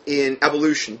in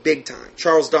evolution, big time.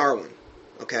 Charles Darwin,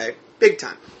 okay, big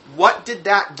time. What did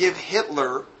that give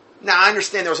Hitler? Now, I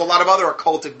understand there was a lot of other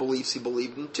occultic beliefs he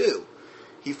believed in, too.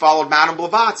 He followed Madame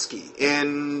Blavatsky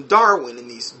and Darwin and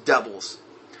these devils.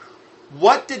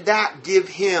 What did that give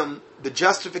him the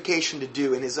justification to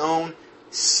do in his own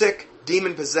sick,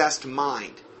 demon-possessed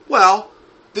mind? Well,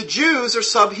 the Jews are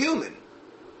subhuman.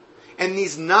 And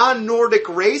these non-Nordic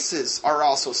races are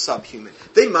also subhuman.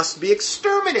 They must be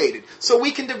exterminated so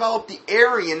we can develop the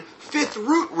Aryan fifth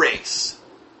root race.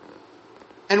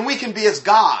 And we can be as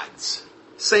gods.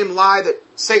 Same lie that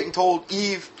Satan told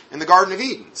Eve in the Garden of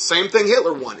Eden. Same thing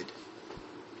Hitler wanted.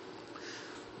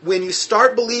 When you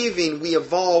start believing we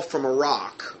evolved from a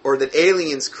rock, or that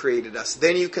aliens created us,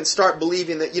 then you can start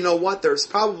believing that, there's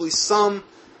probably some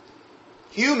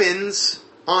humans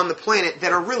on the planet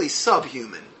that are really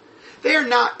subhuman. They are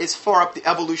not as far up the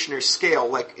evolutionary scale,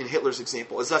 like in Hitler's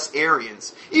example, as us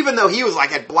Aryans. Even though he was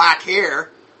had black hair,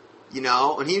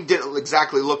 and he didn't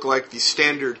exactly look like the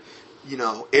standard,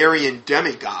 Aryan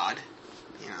demigod.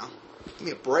 Give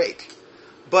me a break.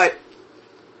 But,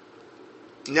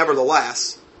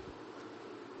 nevertheless,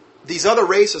 these other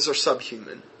races are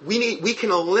subhuman. We can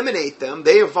eliminate them.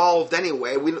 They evolved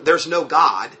anyway. There's no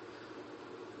God.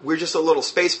 We're just a little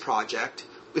space project.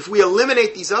 If we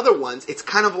eliminate these other ones, it's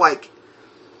kind of like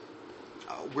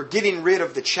we're getting rid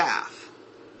of the chaff.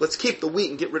 Let's keep the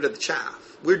wheat and get rid of the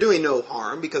chaff. We're doing no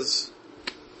harm because,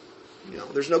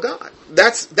 there's no God.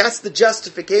 That's the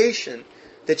justification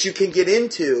that you can get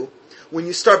into when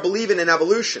you start believing in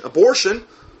evolution. Abortion,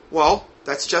 well,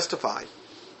 that's justified.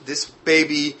 This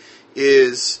baby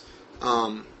is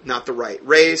not the right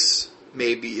race.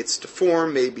 Maybe it's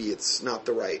deformed. Maybe it's not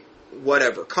the right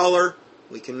whatever color.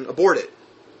 We can abort it.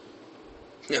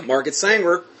 Yeah, Margaret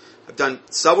Sanger, I've done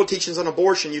several teachings on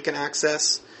abortion you can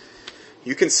access.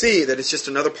 You can see that it's just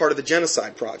another part of the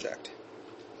genocide project.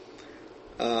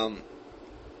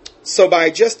 So by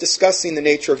just discussing the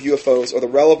nature of UFOs or the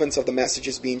relevance of the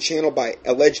messages being channeled by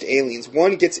alleged aliens,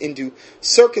 one gets into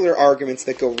circular arguments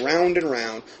that go round and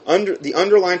round under the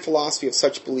underlying philosophy of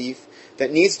such belief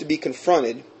that needs to be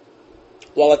confronted,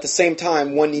 while at the same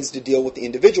time one needs to deal with the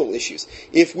individual issues.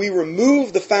 If we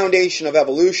remove the foundation of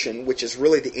evolution, which is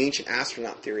really the ancient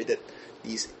astronaut theory that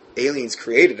these aliens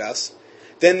created us,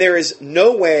 then there is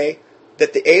no way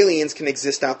that the aliens can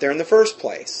exist out there in the first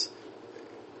place.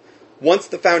 Once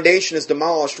the foundation is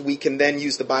demolished, we can then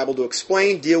use the Bible to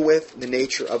explain, deal with the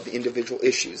nature of the individual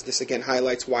issues. This again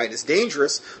highlights why it is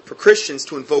dangerous for Christians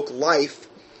to invoke life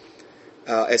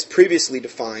as previously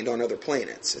defined on other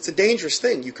planets. It's a dangerous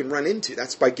thing you can run into.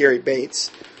 That's by Gary Bates,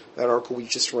 that article we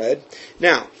just read.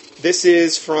 Now, this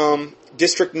is from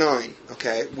District 9.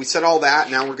 Okay, we said all that.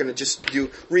 Now we're going to just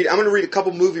read. I'm going to read a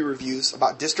couple movie reviews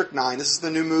about District 9. This is the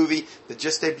new movie that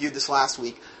just debuted this last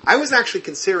week. I was actually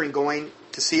considering going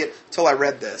to see it until I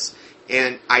read this.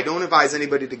 And I don't advise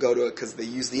anybody to go to it because they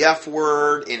use the F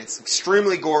word and it's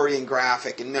extremely gory and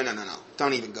graphic. And no.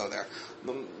 Don't even go there.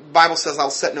 The Bible says,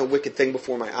 I'll set no wicked thing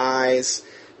before my eyes.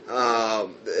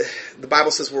 The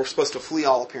Bible says we're supposed to flee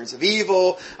all appearance of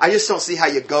evil. I just don't see how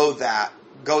you go that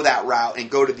route and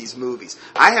go to these movies.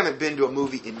 I haven't been to a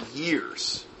movie in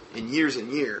years.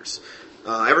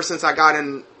 Ever since I got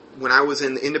in, when I was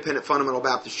in the Independent Fundamental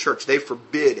Baptist Church, they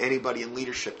forbid anybody in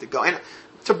leadership to go. And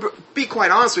to be quite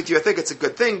honest with you, I think it's a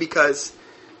good thing because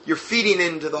you're feeding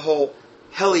into the whole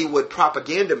Hollywood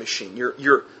propaganda machine.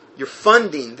 You're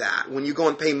funding that when you go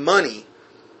and pay money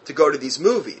to go to these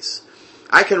movies.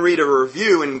 I can read a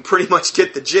review and pretty much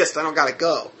get the gist. I don't got to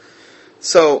go.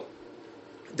 So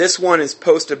this one is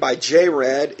posted by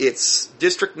J-Red. It's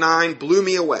District 9 Blew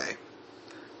Me Away.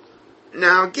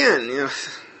 Now again,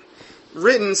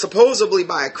 written supposedly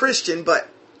by a Christian, but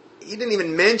he didn't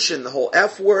even mention the whole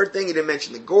F word thing. He didn't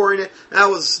mention the goriness. That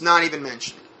was not even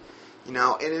mentioned. And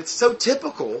it's so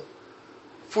typical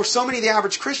for so many of the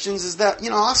average Christians is that,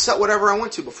 I'll set whatever I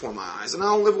want to before my eyes, and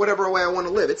I'll live whatever way I want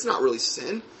to live. It's not really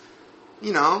sin.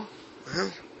 Well,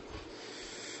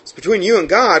 it's between you and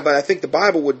God, but I think the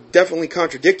Bible would definitely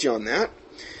contradict you on that.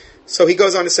 So he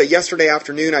goes on to say, yesterday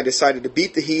afternoon I decided to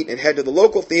beat the heat and head to the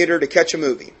local theater to catch a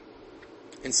movie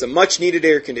and some much-needed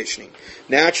air conditioning.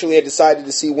 Naturally, I decided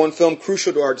to see one film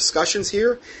crucial to our discussions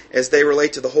here as they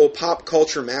relate to the whole pop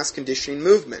culture mass conditioning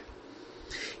movement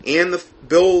and the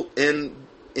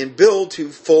build to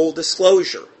full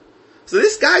disclosure. So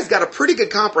this guy's got a pretty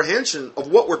good comprehension of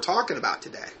what we're talking about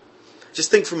today. Just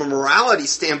think from a morality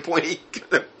standpoint, he's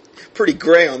pretty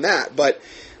gray on that. But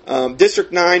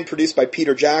District 9, produced by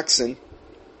Peter Jackson,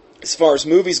 as far as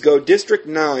movies go, District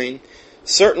 9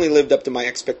 certainly lived up to my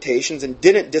expectations and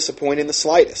didn't disappoint in the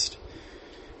slightest.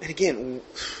 And again,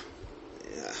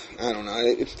 I don't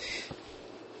know.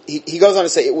 He goes on to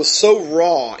say, it was so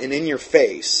raw and in your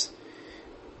face.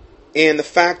 And the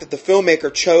fact that the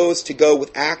filmmaker chose to go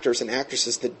with actors and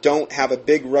actresses that don't have a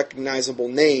big recognizable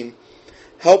name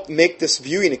helped make this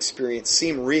viewing experience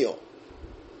seem real.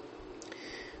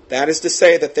 That is to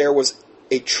say that there was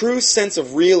a true sense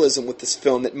of realism with this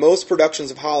film that most productions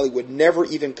of Hollywood never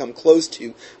even come close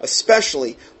to,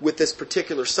 especially with this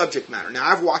particular subject matter. Now,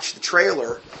 I've watched the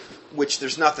trailer, which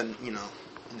there's nothing, in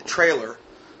the trailer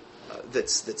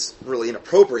that's really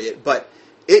inappropriate, but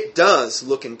it does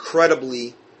look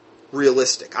incredibly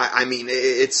realistic. I mean,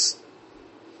 it's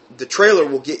the trailer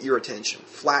will get your attention,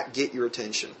 get your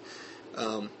attention.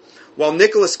 While the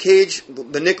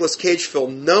Nicolas Cage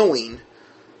film Knowing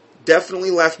definitely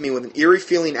left me with an eerie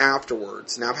feeling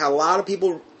afterwards. Now, I've had a lot of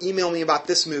people email me about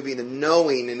this movie, The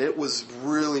Knowing, and it was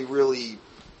really, really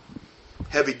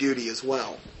heavy duty as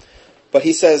well. But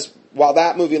he says, while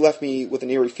that movie left me with an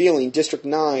eerie feeling, District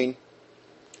 9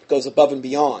 goes above and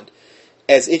beyond,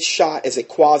 as it's shot as a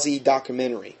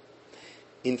quasi-documentary.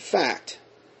 In fact,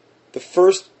 the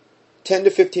first 10 to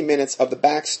 15 minutes of the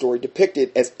backstory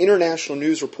depicted as international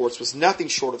news reports was nothing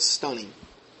short of stunning.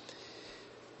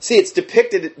 See, it's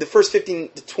depicted, the first 15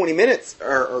 to 20 minutes,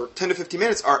 or 10 to 15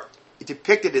 minutes, are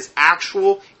depicted as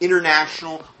actual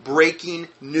international breaking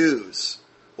news,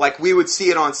 like we would see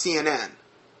it on CNN.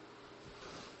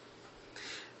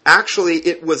 Actually,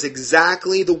 it was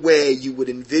exactly the way you would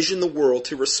envision the world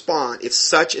to respond if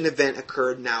such an event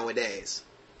occurred nowadays.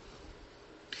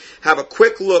 Have a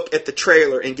quick look at the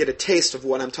trailer and get a taste of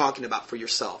what I'm talking about for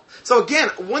yourself. So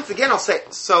once again, I'll say,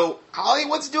 so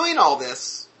Hollywood's doing all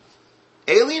this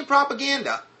alien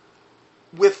propaganda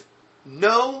with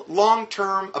no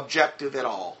long-term objective at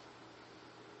all.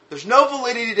 There's no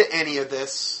validity to any of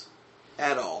this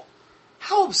at all.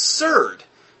 How absurd.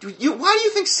 Why do you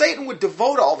think Satan would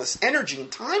devote all this energy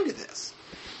and time to this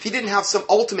if he didn't have some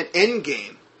ultimate end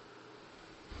game?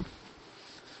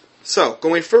 So,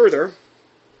 going further,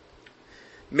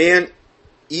 man,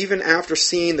 even after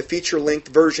seeing the feature-length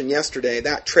version yesterday,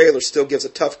 that trailer still gives a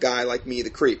tough guy like me the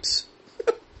creeps.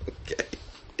 Okay.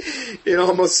 It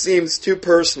almost seems too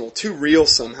personal, too real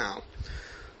somehow.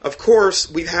 Of course,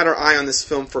 we've had our eye on this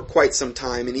film for quite some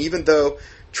time, and even though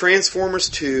Transformers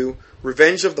 2,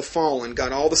 Revenge of the Fallen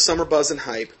got all the summer buzz and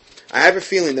hype, I have a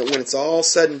feeling that when it's all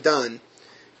said and done,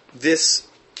 this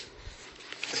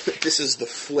this is the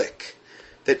flick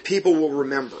that people will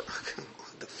remember. Come on,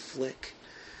 the flick.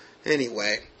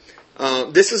 Anyway,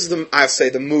 this is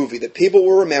the movie that people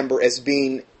will remember as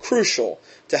being crucial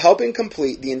to helping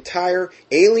complete the entire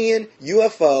alien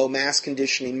UFO mass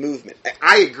conditioning movement.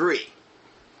 I agree.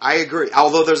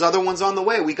 Although there's other ones on the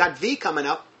way. We got V coming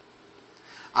up.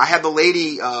 I had the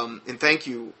lady, and thank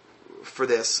you for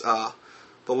this, the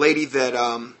lady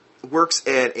that works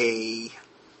at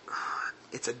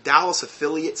it's a Dallas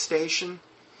affiliate station.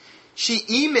 She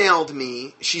emailed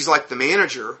me, she's like the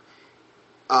manager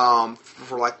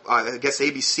for like, I guess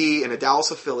ABC and a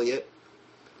Dallas affiliate,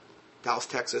 Dallas,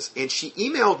 Texas, and she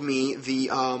emailed me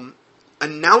the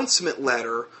announcement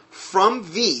letter from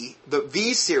V, the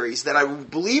V series that I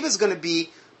believe is going to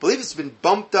be, it's been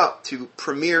bumped up to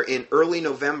premiere in early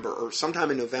November or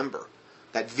sometime in November.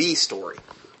 That V story,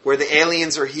 where the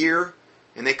aliens are here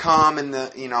and they come and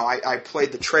I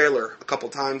played the trailer a couple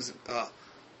times a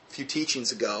few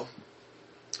teachings ago,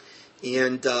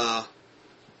 and that's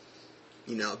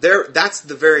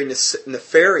the very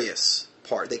nefarious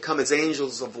part. They come as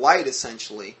angels of light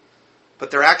essentially,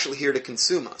 but they're actually here to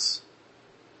consume us.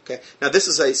 Okay. Now this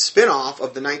is a spin-off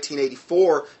of the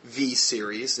 1984 V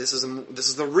series. This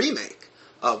is the remake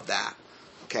of that.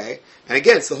 Okay. And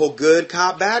again, it's the whole good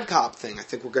cop, bad cop thing I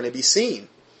think we're going to be seeing.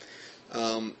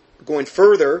 Going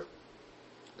further,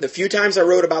 the few times I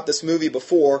wrote about this movie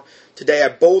before, today I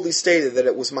boldly stated that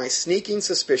it was my sneaking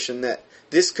suspicion that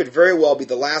this could very well be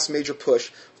the last major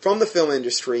push from the film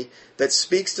industry that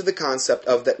speaks to the concept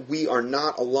of that we are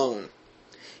not alone.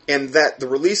 And that the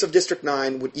release of District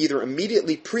 9 would either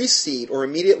immediately precede or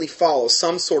immediately follow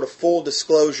some sort of full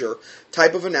disclosure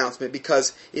type of announcement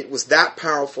because it was that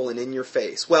powerful and in your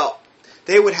face. Well,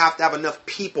 they would have to have enough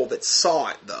people that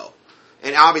saw it, though.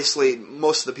 And obviously,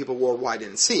 most of the people worldwide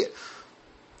didn't see it.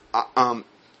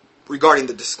 Regarding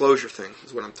the disclosure thing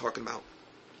is what I'm talking about.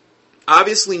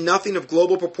 Obviously, nothing of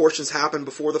global proportions happened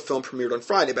before the film premiered on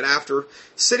Friday, but after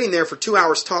sitting there for 2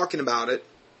 hours talking about it,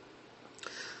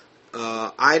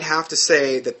 I'd have to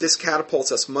say that this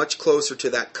catapults us much closer to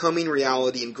that coming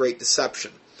reality and great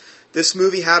deception. This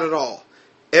movie had it all.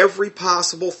 Every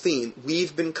possible theme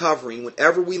we've been covering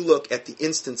whenever we look at the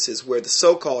instances where the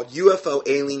so-called UFO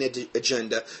alien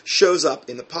agenda shows up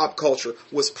in the pop culture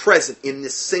was present in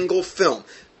this single film.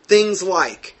 Things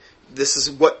like, this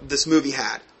is what this movie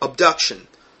had, abduction,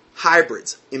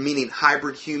 hybrids, meaning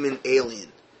hybrid human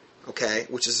alien, okay,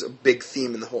 which is a big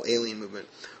theme in the whole alien movement.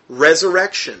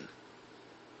 Resurrection.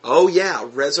 Oh yeah,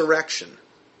 resurrection.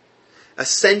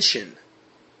 Ascension.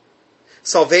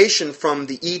 Salvation from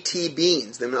the E.T.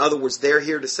 beings. In other words, they're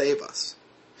here to save us.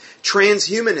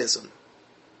 Transhumanism.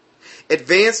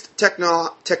 Advanced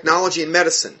technology and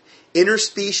medicine.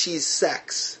 Interspecies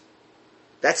sex.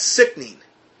 That's sickening.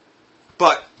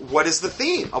 But what is the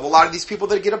theme of a lot of these people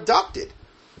that get abducted?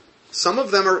 Some of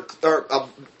them a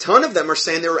ton of them are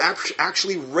saying they were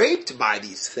actually raped by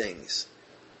these things.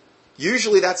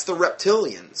 Usually that's the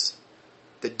reptilians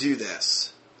that do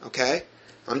this. Okay?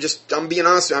 I'm being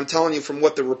honest with you. I'm telling you from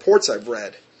what the reports I've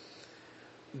read.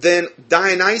 Then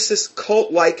Dionysus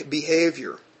cult-like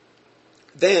behavior.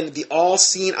 Then the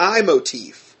all-seeing eye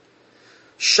motif.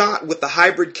 Shot with the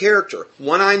hybrid character.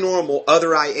 One eye normal,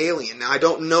 other eye alien. Now I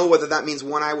don't know whether that means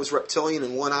one eye was reptilian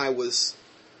and one eye was,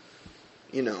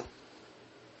 The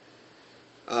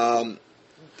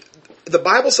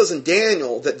Bible says in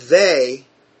Daniel that they,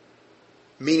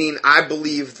 meaning I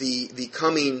believe the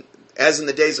coming, as in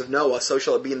the days of Noah, so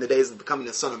shall it be in the days of the coming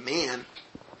of the Son of Man,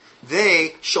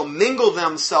 they shall mingle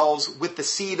themselves with the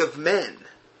seed of men.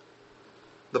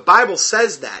 The Bible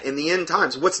says that in the end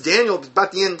times. What's Daniel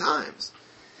about the end times?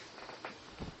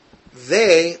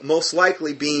 They, most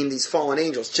likely being these fallen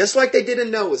angels, just like they did in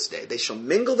Noah's day, they shall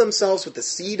mingle themselves with the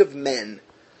seed of men.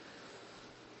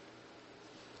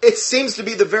 It seems to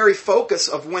be the very focus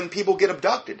of when people get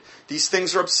abducted. These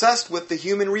things are obsessed with the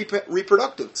human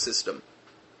reproductive system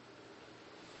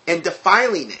and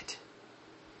defiling it.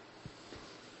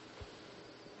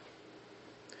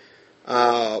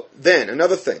 Then,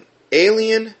 another thing.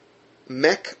 Alien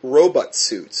mech robot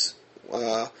suits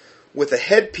with a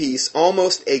headpiece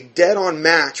almost a dead-on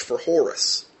match for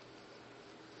Horus.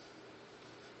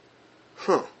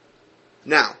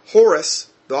 Now, Horus,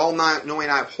 the all-knowing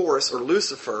eye of Horus, or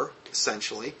Lucifer,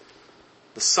 essentially,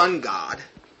 the sun god,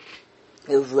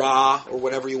 or Ra, or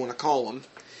whatever you want to call him,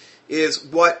 is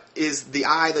what is the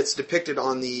eye that's depicted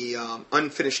on the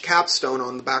unfinished capstone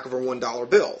on the back of a $1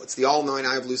 bill. It's the all-knowing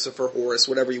eye of Lucifer, Horus,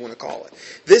 whatever you want to call it.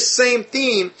 This same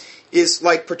theme is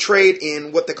like portrayed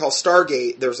in what they call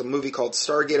Stargate. There's a movie called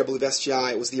Stargate, I believe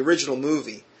SGI. It was the original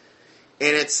movie.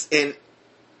 And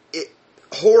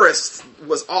Horus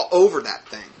was all over that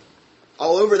thing.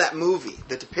 All over that movie,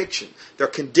 the depiction. They're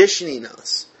conditioning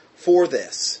us for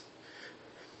this.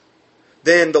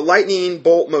 Then the lightning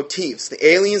bolt motifs. The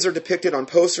aliens are depicted on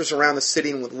posters around the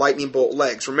city with lightning bolt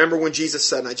legs. Remember when Jesus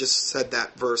said, and I just said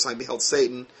that verse, I beheld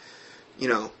Satan,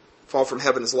 fall from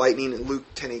heaven as lightning in Luke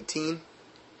 10:18.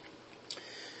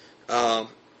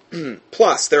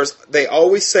 Plus, they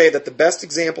always say that the best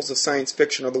examples of science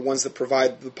fiction are the ones that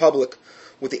provide the public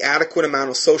with the adequate amount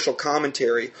of social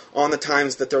commentary on the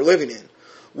times that they're living in.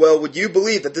 Well, would you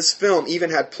believe that this film even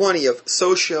had plenty of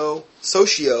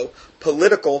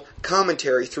socio-political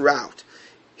commentary throughout?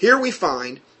 Here we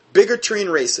find bigotry and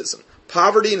racism,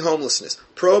 poverty and homelessness,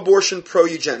 pro-abortion,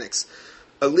 pro-eugenics,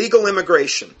 illegal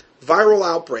immigration, viral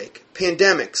outbreak,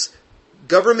 pandemics,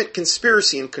 government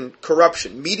conspiracy and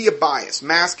corruption, media bias,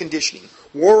 mass conditioning,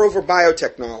 war over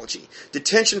biotechnology,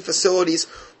 detention facilities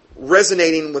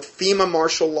resonating with FEMA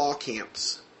martial law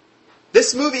camps.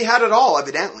 This movie had it all,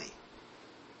 evidently.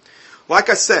 Like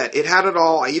I said, it had it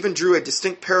all. I even drew a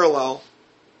distinct parallel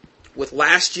with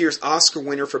last year's Oscar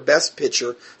winner for Best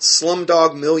Picture,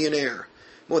 Slumdog Millionaire.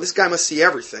 Well, this guy must see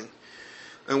everything.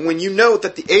 And when you note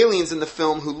that the aliens in the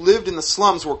film who lived in the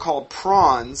slums were called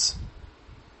prawns,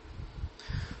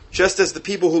 just as the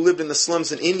people who lived in the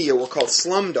slums in India were called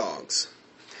slumdogs.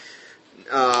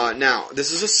 Now,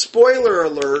 this is a spoiler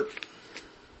alert.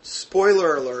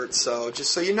 Spoiler alert, so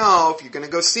just so you know, if you're going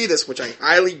to go see this, which I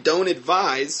highly don't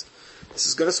advise, this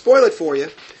is going to spoil it for you.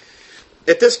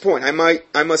 At this point,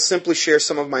 I must simply share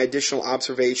some of my additional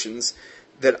observations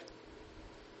that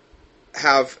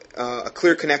have a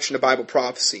clear connection to Bible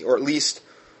prophecy, or at least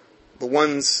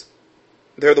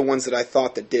they're the ones that I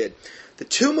thought that did. The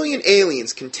 2 million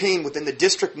aliens contained within the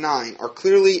District 9 are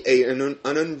clearly an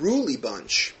unruly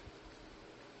bunch.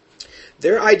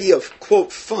 Their idea of,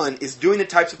 quote, fun is doing the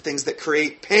types of things that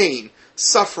create pain,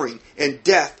 suffering, and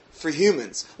death for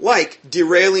humans, like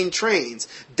derailing trains,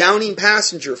 downing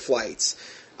passenger flights,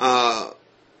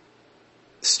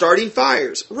 starting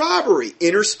fires, robbery,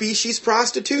 interspecies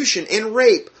prostitution, and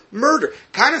rape, murder.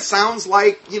 Kind of sounds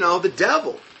like, the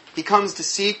devil. He comes to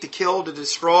seek, to kill, to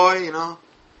destroy,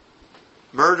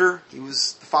 Murder. He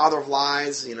was the father of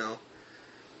lies,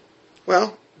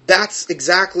 Well, that's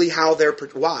exactly how they're...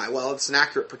 Why? Well, it's an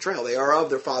accurate portrayal. They are of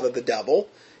their father, the devil,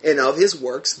 and of his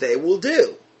works they will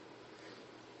do.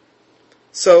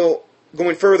 So,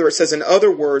 going further, it says, in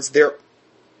other words, they're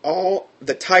all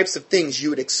the types of things you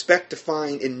would expect to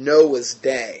find in Noah's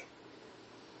day.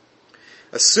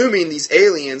 Assuming these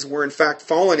aliens were in fact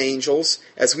fallen angels,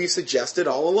 as we've suggested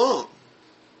all along.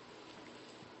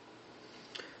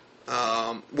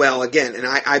 Well, again, and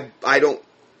I don't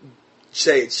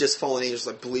say it's just fallen angels.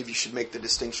 I believe you should make the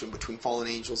distinction between fallen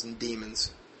angels and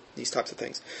demons. These types of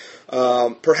things.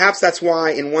 Perhaps that's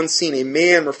why in one scene a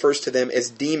man refers to them as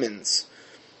demons.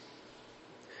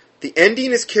 The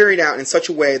ending is carried out in such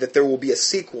a way that there will be a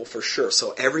sequel for sure.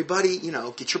 So everybody,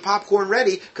 get your popcorn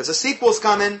ready, because a sequel's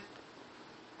coming.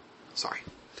 Sorry.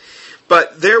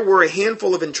 But there were a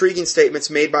handful of intriguing statements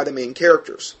made by the main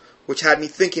characters, which had me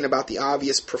thinking about the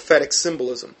obvious prophetic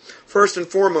symbolism. First and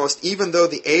foremost, even though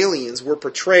the aliens were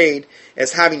portrayed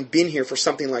as having been here for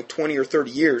something like 20 or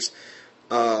 30 years,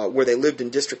 where they lived in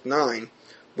District 9,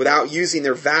 without using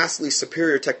their vastly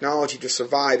superior technology to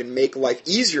survive and make life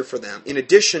easier for them. In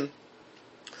addition,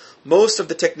 most of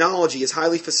the technology is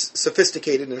highly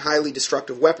sophisticated and highly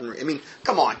destructive weaponry. I mean,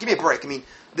 come on, give me a break. I mean,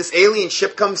 this alien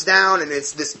ship comes down and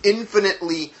it's this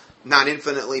not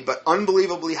infinitely, but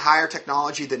unbelievably higher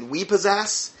technology than we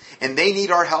possess, and they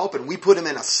need our help, and we put them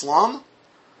in a slum?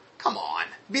 Come on.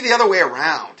 It'd be the other way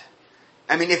around.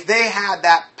 I mean, if they had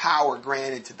that power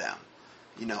granted to them,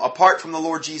 apart from the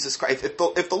Lord Jesus Christ, if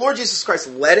the Lord Jesus Christ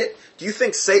let it, do you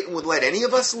think Satan would let any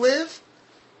of us live?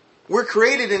 We're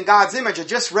created in God's image. I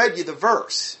just read you the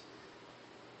verse.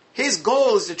 His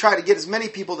goal is to try to get as many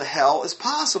people to hell as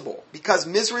possible, because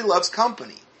misery loves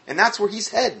company, and that's where he's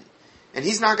heading. And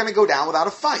he's not going to go down without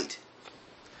a fight.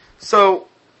 So,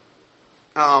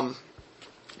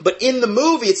 but in the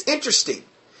movie, it's interesting.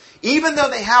 Even though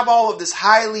they have all of this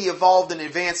highly evolved and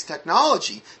advanced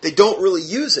technology, they don't really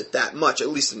use it that much, at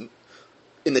least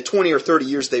in the 20 or 30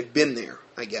 years they've been there,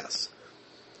 I guess.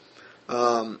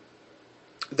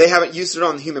 They haven't used it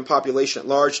on the human population at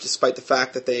large, despite the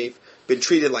fact that they've been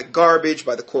treated like garbage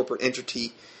by the corporate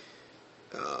entity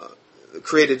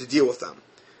created to deal with them.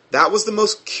 That was the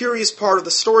most curious part of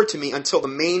the story to me until the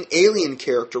main alien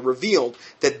character revealed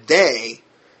that they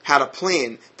had a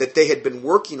plan that they had been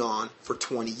working on for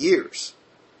 20 years.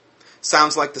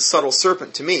 Sounds like the subtle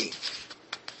serpent to me.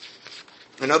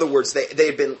 In other words, they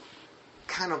had been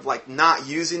kind of like not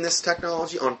using this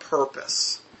technology on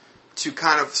purpose. To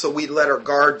kind of, so we'd let our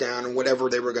guard down and whatever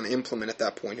they were going to implement at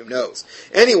that point, who knows.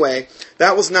 Anyway,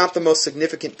 that was not the most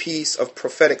significant piece of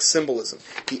prophetic symbolism.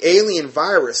 The alien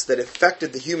virus that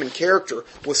affected the human character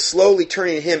was slowly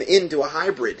turning him into a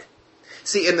hybrid.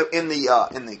 See, in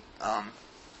the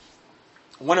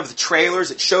one of the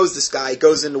trailers, it shows this guy, he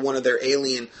goes into one of their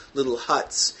alien little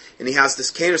huts, and he has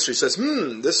this canister. He says,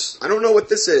 this, I don't know what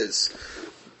this is.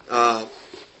 And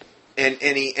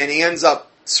he ends up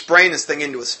spraying this thing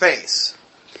into his face.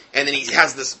 And then he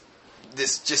has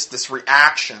this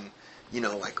reaction,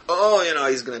 like,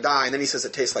 he's going to die. And then he says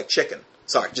it tastes like chicken.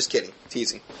 Sorry, just kidding.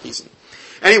 Teasing.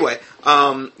 Anyway,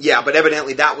 but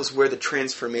evidently that was where the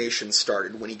transformation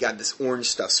started, when he got this orange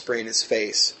stuff spraying his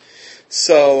face.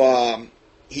 So,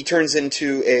 he's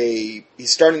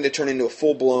starting to turn into a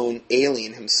full-blown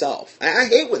alien himself. I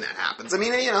hate when that happens. I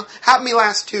mean, happened to me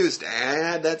last Tuesday.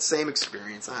 I had that same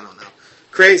experience. I don't know.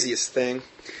 Craziest thing.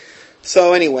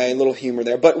 So anyway, a little humor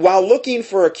there. But while looking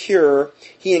for a cure,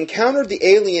 he encountered the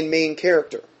alien main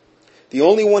character, the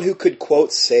only one who could,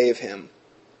 quote, save him,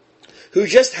 who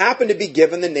just happened to be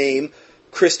given the name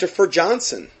Christopher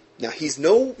Johnson. Now, he's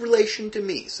no relation to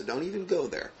me, so don't even go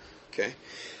there. Okay?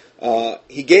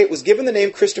 He was given the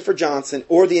name Christopher Johnson,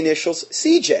 or the initials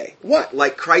CJ. What,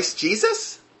 like Christ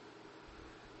Jesus?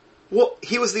 Well,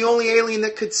 he was the only alien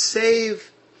that could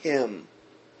save him.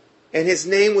 And his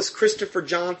name was Christopher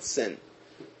Johnson.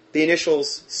 The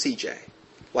initials CJ.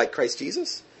 Like Christ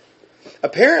Jesus?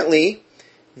 Apparently,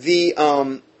 the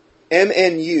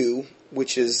MNU,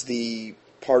 which is the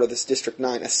part of this District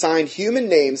 9, assigned human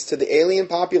names to the alien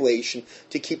population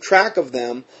to keep track of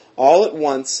them all at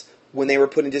once when they were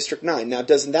put in District 9. Now,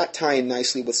 doesn't that tie in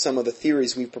nicely with some of the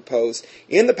theories we've proposed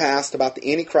in the past about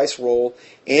the Antichrist role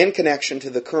and connection to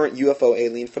the current UFO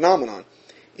alien phenomenon?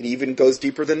 It even goes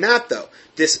deeper than that, though.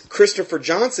 This Christopher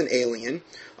Johnson alien,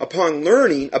 upon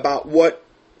learning about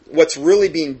what's really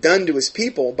being done to his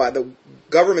people by the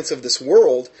governments of this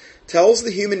world, tells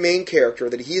the human main character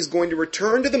that he is going to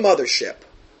return to the mothership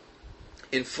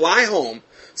and fly home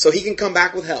so he can come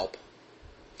back with help.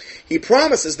 He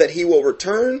promises that he will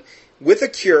return with a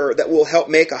cure that will help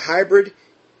make the hybrid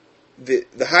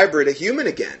a human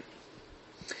again.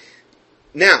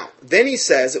 Now, then he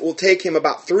says it will take him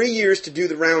about 3 years to do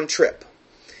the round trip.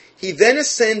 He then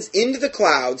ascends into the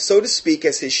clouds, so to speak,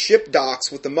 as his ship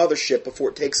docks with the mothership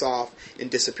before it takes off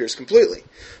and disappears completely.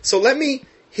 So let me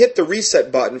hit the reset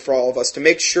button for all of us to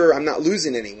make sure I'm not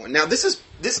losing anyone. Now, this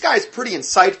guy's pretty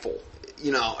insightful,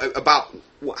 about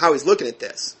how he's looking at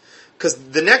this. Because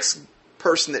the next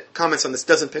person that comments on this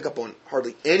doesn't pick up on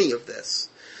hardly any of this.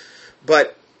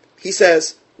 But he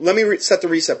says, let me set the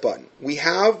reset button. We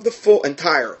have the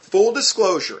full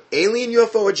disclosure, alien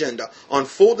UFO agenda on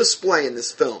full display in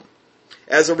this film,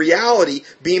 as a reality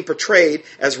being portrayed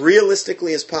as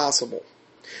realistically as possible.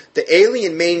 The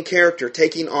alien main character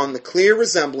taking on the clear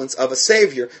resemblance of a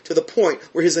savior to the point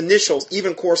where his initials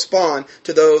even correspond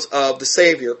to those of the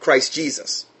savior, Christ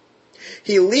Jesus.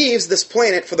 He leaves this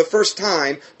planet for the first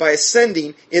time by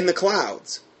ascending in the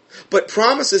clouds, but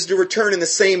promises to return in the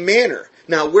same manner.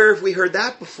 Now, where have we heard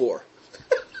that before?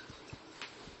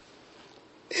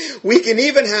 We can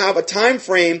even have a time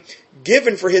frame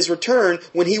given for his return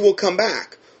when he will come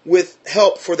back, with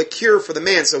help for the cure for the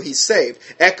man, so he's saved,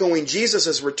 echoing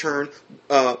Jesus' return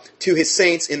to his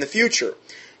saints in the future,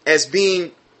 as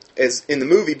in the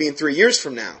movie, being 3 years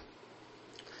from now.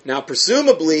 Now,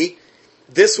 presumably,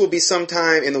 this will be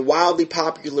sometime in the wildly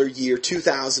popular year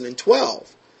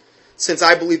 2012. Since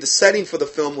I believe the setting for the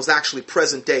film was actually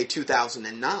present day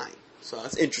 2009. So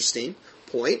that's an interesting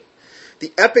point.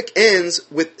 The epic ends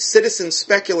with citizens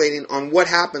speculating on what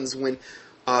happens when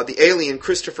the alien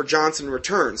Christopher Johnson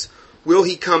returns. Will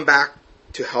he come back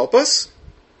to help us?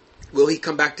 Will he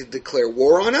come back to declare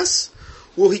war on us?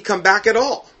 Will he come back at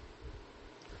all?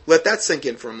 Let that sink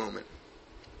in for a moment.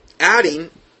 Adding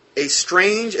a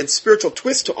strange and spiritual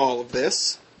twist to all of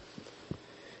this,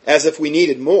 as if we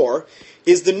needed more,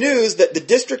 is the news that the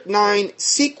District 9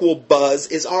 sequel buzz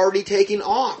is already taking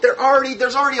off. There's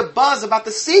already a buzz about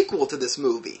the sequel to this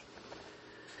movie.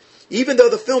 Even though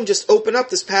the film just opened up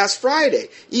this past Friday.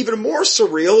 Even more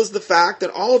surreal is the fact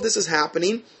that all of this is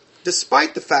happening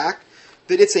despite the fact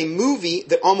that it's a movie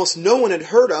that almost no one had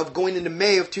heard of going into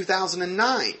May of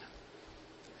 2009.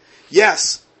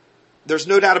 Yes, there's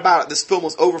no doubt about it. This film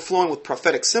was overflowing with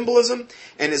prophetic symbolism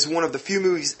and is one of the few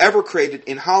movies ever created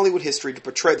in Hollywood history to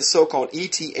portray the so-called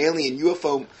E.T. alien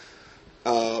UFO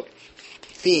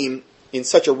theme in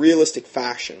such a realistic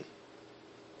fashion.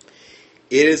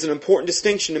 It is an important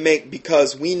distinction to make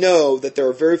because we know that there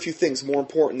are very few things more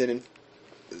important than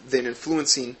than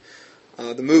influencing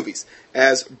the movies.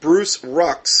 As Bruce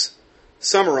Rux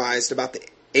summarized about the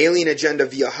alien agenda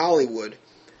via Hollywood,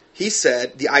 he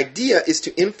said, the idea is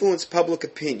to influence public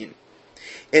opinion.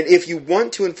 And if you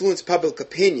want to influence public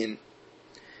opinion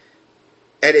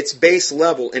at its base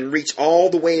level and reach all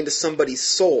the way into somebody's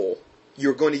soul,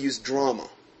 you're going to use drama.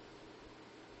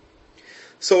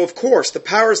 So, of course, the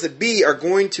powers that be are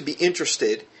going to be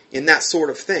interested in that sort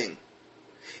of thing.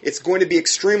 It's going to be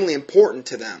extremely important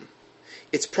to them.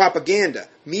 It's propaganda,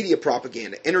 media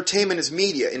propaganda. Entertainment is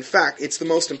media. In fact, it's the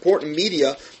most important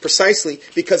media precisely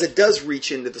because it does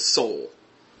reach into the soul.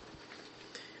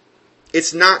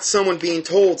 It's not someone being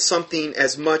told something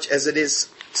as much as it is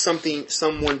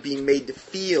someone being made to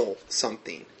feel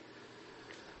something.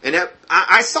 And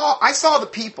I saw the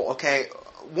people, okay.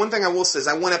 One thing I will say is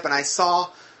I went up and I saw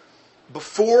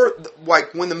before,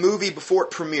 like when the movie, before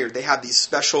it premiered, they had these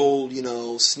special,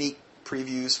 sneak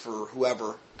previews for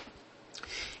whoever.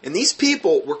 And these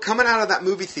people were coming out of that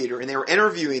movie theater and they were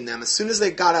interviewing them as soon as they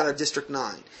got out of District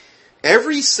 9.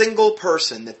 Every single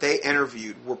person that they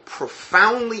interviewed were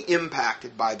profoundly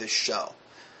impacted by this show.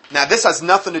 Now, this has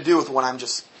nothing to do with what I'm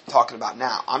just talking about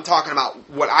now. I'm talking about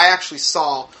what I actually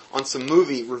saw on some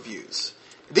movie reviews.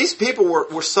 These people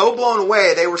were so blown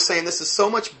away, they were saying this is so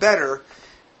much better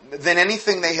than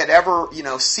anything they had ever,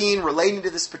 seen relating to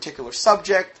this particular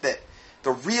subject, that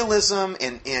the realism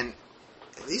and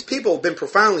these people have been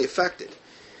profoundly affected.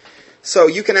 So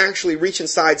you can actually reach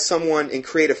inside someone and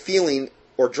create a feeling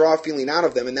or draw a feeling out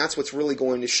of them, and that's what's really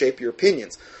going to shape your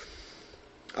opinions.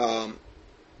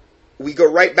 We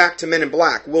go right back to Men in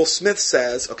Black. Will Smith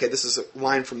says, okay, this is a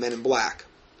line from Men in Black.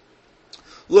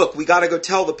 Look, we got to go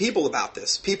tell the people about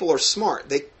this. People are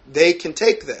smart. They can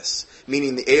take this.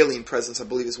 Meaning the alien presence, I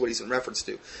believe, is what he's in reference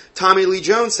to. Tommy Lee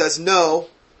Jones says, no.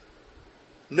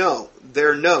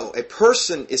 A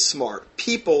person is smart.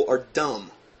 People are dumb.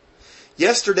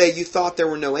 Yesterday you thought there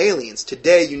were no aliens.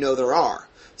 Today you know there are.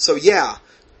 So yeah,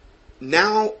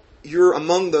 now you're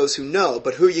among those who know,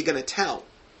 but who are you going to tell?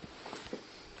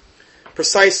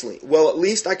 Precisely. Well, at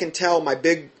least I can tell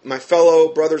my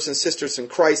fellow brothers and sisters in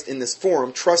Christ in this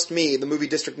forum, trust me, the movie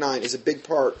District 9 is a big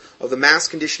part of the mass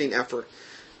conditioning effort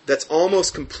that's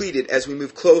almost completed as we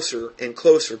move closer and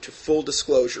closer to full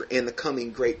disclosure and the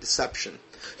coming great deception.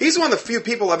 He's one of the few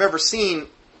people I've ever seen,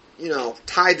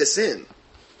 tie this in.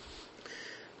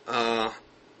 The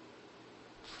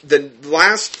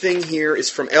last thing here is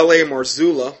from L.A.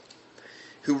 Marzullo,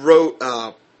 who wrote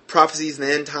Prophecies in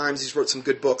the End Times. He's wrote some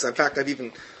good books. In fact, I've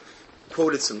even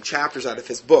quoted some chapters out of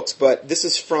his books, but this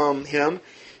is from him.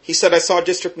 He said, I saw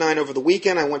District 9 over the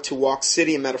weekend. I went to Walk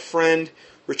City and met a friend,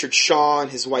 Richard Shaw,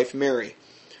 and his wife Mary.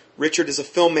 Richard is a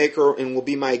filmmaker and will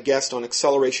be my guest on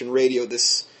Acceleration Radio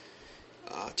this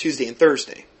Tuesday and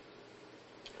Thursday.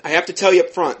 I have to tell you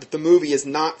up front that the movie is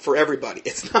not for everybody.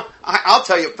 It's not. I'll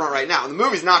tell you up front right now. The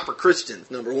movie's not for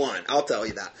Christians, number one. I'll tell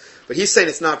you that. But he's saying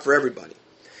it's not for everybody.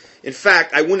 In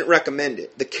fact, I wouldn't recommend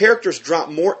it. The characters drop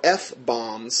more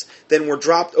F-bombs than were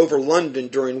dropped over London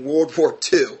during World War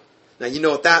II. Now, you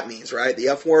know what that means, right? The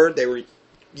F word, they were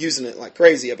using it like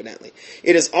crazy, evidently.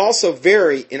 It is also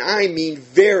very, and I mean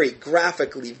very,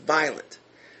 graphically violent.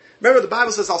 Remember, the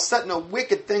Bible says, I'll set no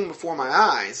wicked thing before my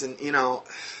eyes. And,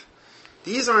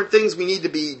 these aren't things we need to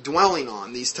be dwelling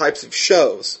on, these types of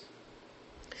shows.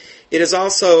 It is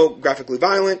also graphically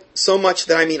violent, so much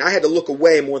that, I had to look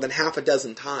away more than half a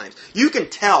dozen times. You can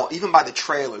tell, even by the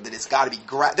trailer, that it's got to be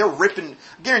they're ripping,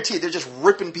 I guarantee you, they're just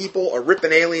ripping people or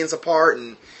ripping aliens apart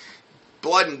and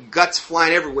blood and guts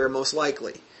flying everywhere, most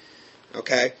likely.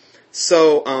 Okay?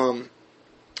 So,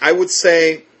 I would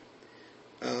say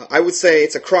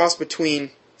it's a cross between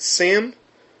Sam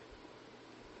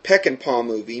Peckinpah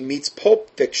movie meets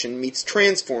Pulp Fiction meets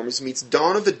Transformers meets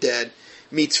Dawn of the Dead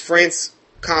meets Franz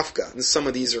Kafka. And some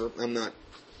of these are I'm not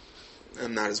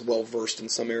as well versed in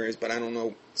some areas, but I don't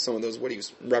know some of those what he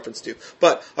was referenced to.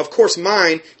 But of course,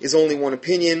 mine is only one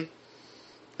opinion,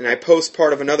 and I post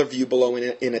part of another view below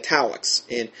in italics.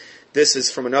 And this is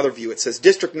from another view. It says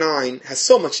District 9 has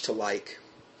so much to like.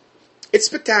 It's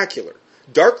spectacular,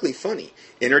 darkly funny,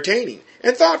 entertaining,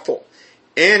 and thoughtful.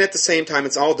 And at the same time,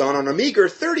 it's all done on a meager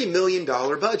 $30 million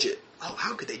budget. Oh,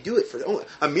 how could they do it for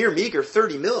a mere meager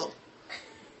 $30 million?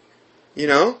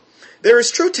 There is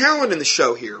true talent in the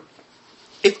show here.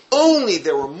 If only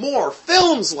there were more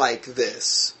films like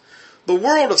this, the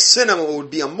world of cinema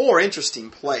would be a more interesting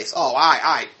place. Oh,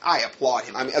 I applaud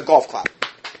him. A golf clap.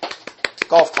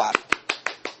 Golf clap.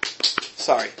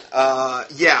 Sorry.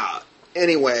 Yeah.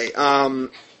 Anyway,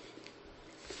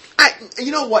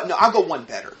 you know what? No, I'll go one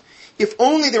better. If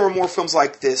only there were more films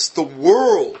like this, the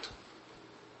world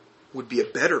would be a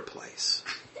better place.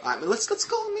 I mean, let's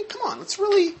go. I mean, come on. Let's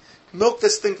really milk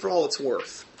this thing for all it's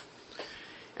worth.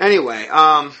 Anyway,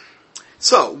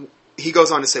 so he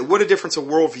goes on to say, what a difference a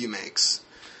worldview makes.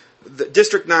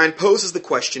 District 9 poses the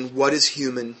question, what is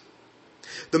human?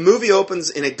 The movie opens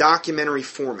in a documentary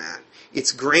format.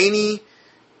 It's grainy,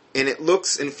 and it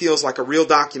looks and feels like a real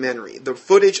documentary. The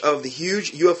footage of the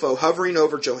huge UFO hovering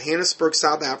over Johannesburg,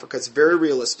 South Africa is very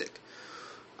realistic.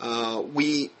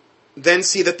 We then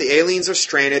see that the aliens are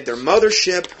stranded. Their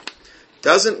mothership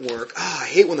doesn't work. I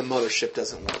hate when the mothership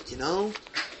doesn't work, you know?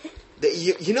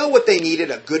 You know what they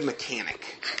needed? A good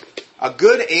mechanic. A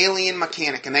good alien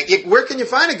mechanic. And where can you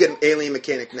find a good alien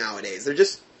mechanic nowadays?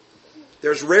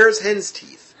 There's rare as hen's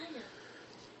teeth. I know.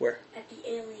 Where? At the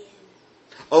alien.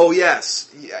 Oh,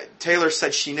 yes. Yeah, Taylor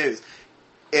said she knew.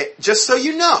 Just so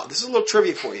you know, this is a little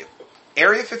trivia for you.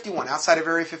 Area 51, outside of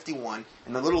Area 51,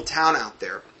 in the little town out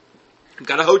there, we've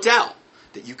got a hotel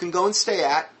that you can go and stay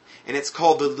at, and it's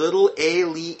called the Little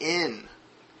Alien.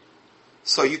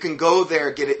 So you can go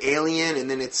there, get an alien, and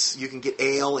then you can get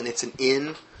ale, and it's an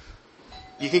inn.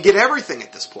 You can get everything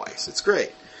at this place. It's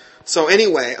great. So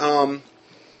anyway,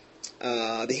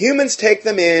 the humans take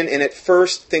them in, and at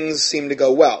first things seem to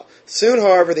go well. Soon,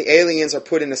 however, the aliens are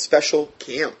put in a special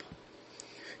camp.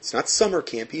 It's not summer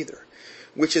camp either,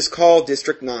 which is called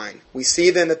District 9. We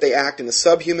see then that they act in a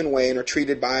subhuman way and are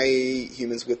treated by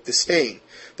humans with disdain.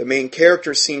 The main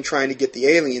character is seen trying to get the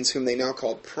aliens, whom they now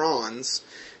call prawns,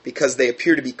 because they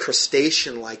appear to be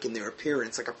crustacean-like in their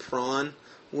appearance, like a prawn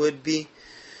would be.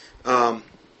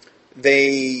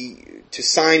 To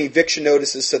sign eviction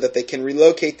notices so that they can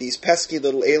relocate these pesky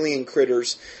little alien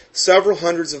critters several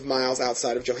hundreds of miles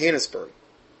outside of Johannesburg.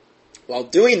 While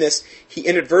doing this, he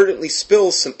inadvertently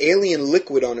spills some alien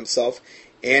liquid on himself,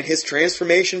 and his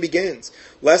transformation begins.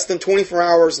 Less than 24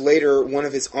 hours later, one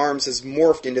of his arms has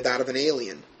morphed into that of an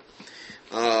alien.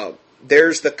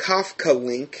 There's the Kafka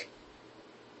link,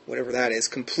 whatever that is,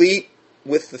 complete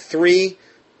with the 3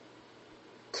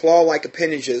 claw-like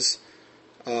appendages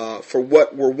for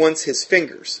what were once his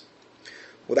fingers.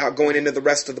 Without going into the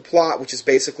rest of the plot, which is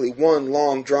basically one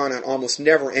long, drawn-out, almost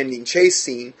never-ending chase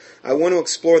scene, I want to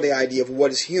explore the idea of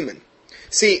what is human.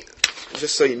 See,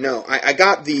 just so you know, I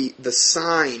got the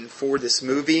sign for this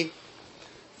movie,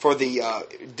 for the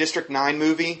District 9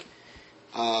 movie.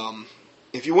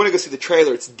 If you want to go see the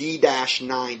trailer, it's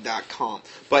d-9.com.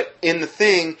 But in the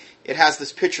thing, it has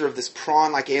this picture of this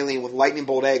prawn-like alien with lightning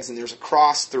bolt eggs, and there's a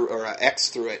cross through, or an X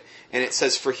through it, and it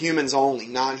says for humans only,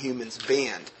 non-humans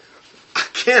banned.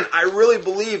 Again, I really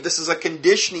believe this is a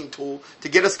conditioning tool to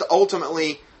get us to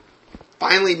ultimately,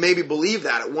 finally maybe believe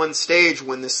that at one stage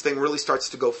when this thing really starts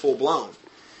to go full-blown.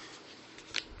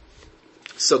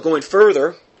 So going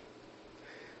further,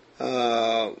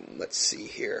 let's see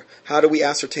here. How do we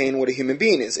ascertain what a human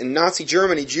being is? In Nazi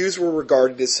Germany, Jews were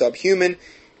regarded as subhuman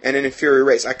and an inferior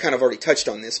race. I kind of already touched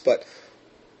on this, but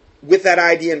with that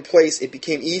idea in place, it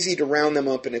became easy to round them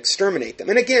up and exterminate them.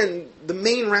 And again, the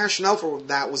main rationale for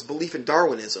that was belief in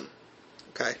Darwinism.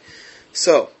 Okay,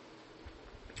 so,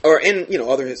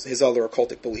 his other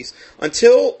occultic beliefs.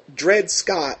 Until the Dred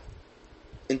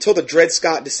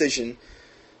Scott decision,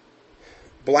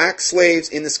 black slaves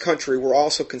in this country were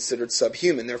also considered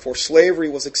subhuman. Therefore, slavery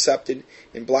was accepted,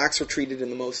 and blacks were treated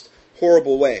in the most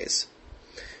horrible ways.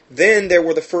 Then there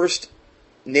were the First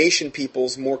Nation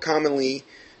peoples, more commonly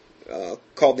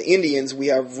called the Indians. We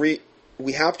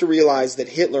have to realize that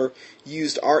Hitler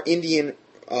used our Indian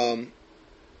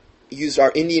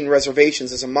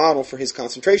reservations as a model for his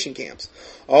concentration camps.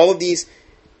 All of these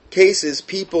cases,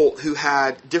 people who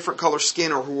had different color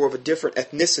skin or who were of a different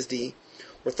ethnicity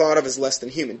were thought of as less than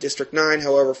human. District 9,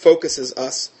 however, forces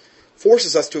us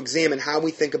to examine how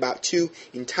we think about 2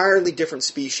 entirely different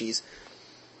species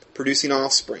producing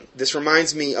offspring. This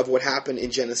reminds me of what happened in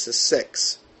Genesis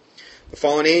 6. The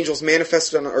fallen angels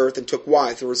manifested on earth and took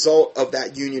wives. The result of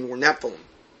that union were Nephilim,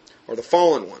 or the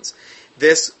fallen ones.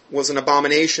 This was an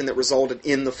abomination that resulted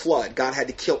in the flood. God had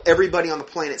to kill everybody on the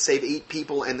planet save 8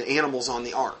 people and the animals on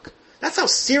the ark. That's how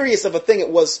serious of a thing it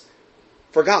was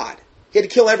for God. He had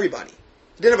to kill everybody.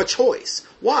 He didn't have a choice.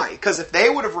 Why? Because if they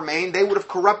would have remained, they would have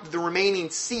corrupted the remaining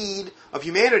seed of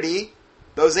humanity,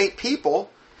 those 8 people,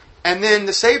 and then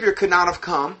the Savior could not have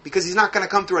come because he's not going to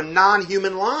come through a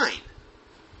non-human line.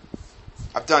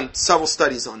 I've done several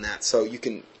studies on that, so you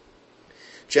can...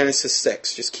 Genesis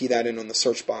 6, just key that in on the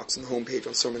search box on the homepage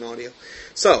on Sermon Audio.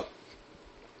 So,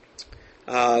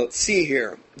 let's see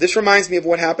here. This reminds me of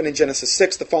what happened in Genesis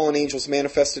 6. The fallen angels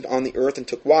manifested on the earth and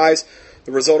took wives.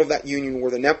 The result of that union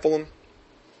were the Nephilim.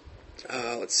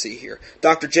 Let's see here.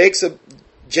 Dr.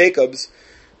 Jacobs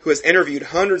who has interviewed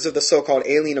hundreds of the so-called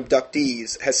alien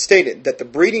abductees, has stated that the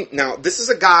breeding... Now, this is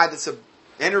a guy that's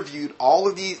interviewed all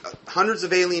of these hundreds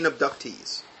of alien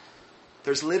abductees.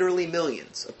 There's literally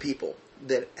millions of people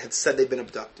that have said they've been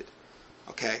abducted.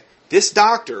 Okay? This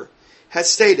doctor has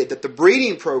stated that the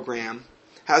breeding program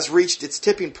has reached its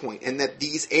tipping point and that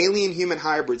these alien-human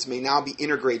hybrids may now be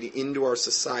integrated into our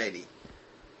society.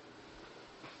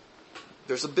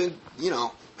 There's a big,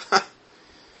 the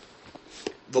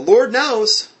Lord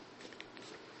knows.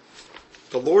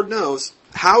 The Lord knows.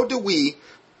 How do we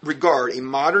regard a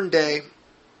modern-day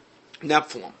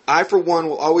Nephilim? I, for one,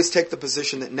 will always take the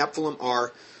position that Nephilim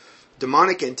are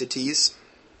demonic entities.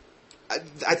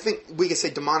 I think we could say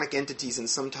demonic entities in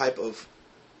some type of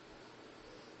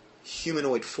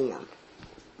humanoid form,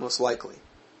 most likely.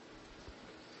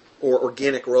 Or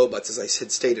organic robots, as I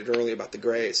had stated earlier about the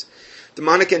Greys.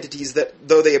 Demonic entities that,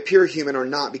 though they appear human, are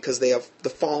not, because they have the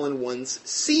fallen one's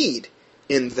seed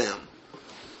in them.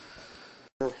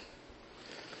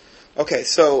 Okay,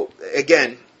 so,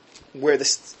 again, where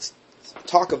this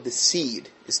talk of the seed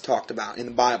is talked about in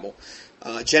the Bible.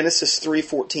 Genesis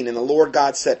 3:14, and the Lord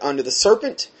God said unto the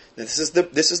serpent, now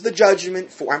this is the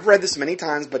judgment, for I've read this many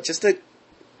times, but just to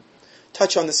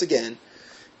touch on this again,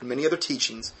 and many other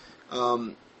teachings,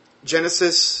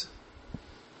 Genesis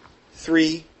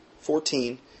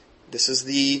 3:14, this is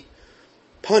the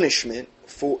punishment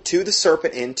to the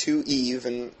serpent and to Eve,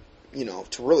 and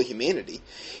to really humanity.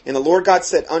 And the Lord God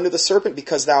said unto the serpent,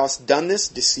 because thou hast done this,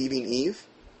 deceiving Eve,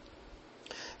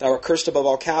 thou art cursed above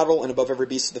all cattle, and above every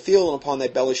beast of the field, and upon thy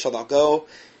belly shalt thou go,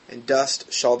 and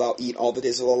dust shalt thou eat all the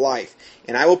days of thy life.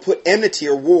 And I will put enmity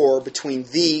or war between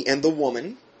thee and the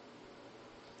woman,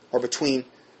 or between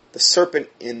the serpent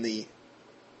and the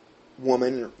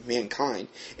woman, or mankind,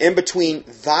 and between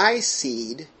thy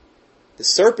seed, the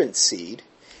serpent's seed,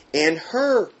 and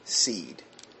her seed,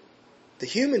 the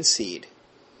human seed.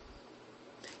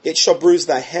 It shall bruise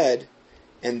thy head,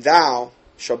 and thou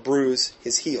shalt bruise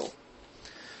his heel.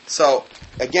 So,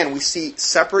 again, we see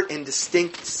separate and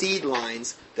distinct seed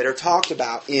lines that are talked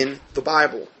about in the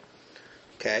Bible.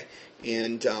 Okay?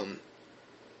 And,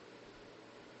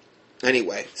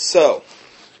 anyway, so,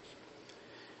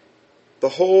 the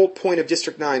whole point of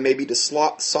District 9 may be to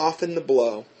soften the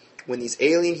blow when these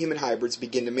alien human hybrids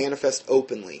begin to manifest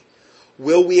openly.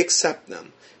 Will we accept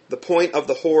them? The point of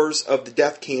the horrors of the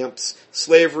death camps,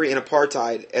 slavery, and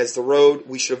apartheid as the road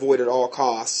we should avoid at all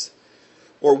costs?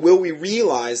 Or will we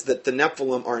realize that the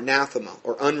Nephilim are anathema,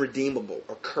 or unredeemable,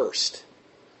 or cursed?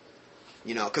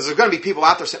 Because there's going to be people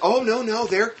out there saying, oh, no,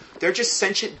 they're just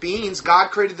sentient beings.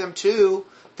 God created them too.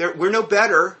 We're no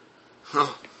better.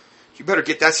 Huh. You better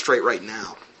get that straight right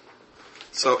now.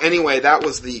 So anyway, that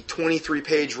was the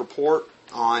 23-page report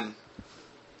on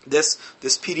this.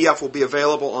 This PDF will be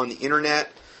available on the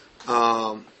internet.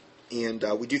 And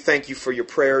we do thank you for your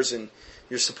prayers and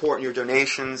your support and your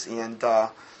donations. And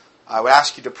I would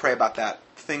ask you to pray about that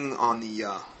thing on the,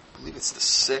 I believe it's the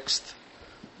 6th,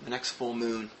 the next full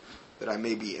moon that I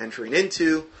may be entering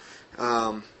into.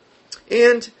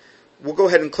 And we'll go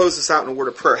ahead and close this out in a word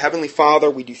of prayer. Heavenly Father,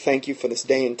 we do thank you for this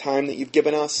day and time that you've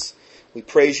given us. We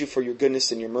praise you for your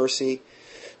goodness and your mercy.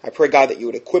 I pray, God, that you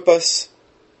would equip us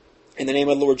in the name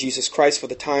of the Lord Jesus Christ for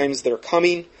the times that are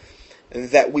coming, and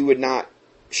that we would not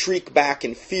shriek back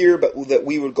in fear, but that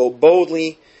we would go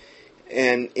boldly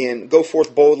and go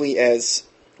forth boldly as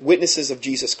witnesses of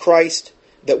Jesus Christ,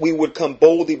 that we would come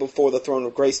boldly before the throne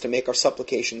of grace to make our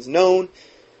supplications known,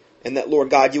 and that, Lord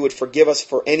God, you would forgive us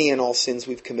for any and all sins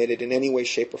we've committed in any way,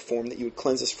 shape, or form, that you would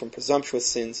cleanse us from presumptuous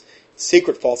sins,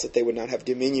 secret faults, that they would not have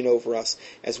dominion over us,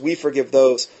 as we forgive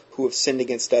those who have sinned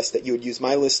against us, that you would use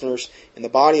my listeners in the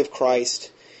body of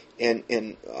Christ and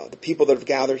the people that have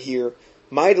gathered here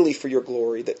mightily for your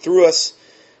glory, that through us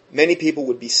many people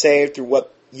would be saved through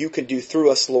what you can do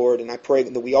through us, Lord. And I pray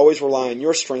that we always rely on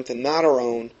your strength and not our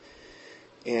own.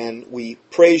 And we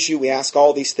praise you. We ask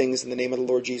all these things in the name of the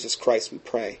Lord Jesus Christ, we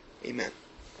pray. Amen.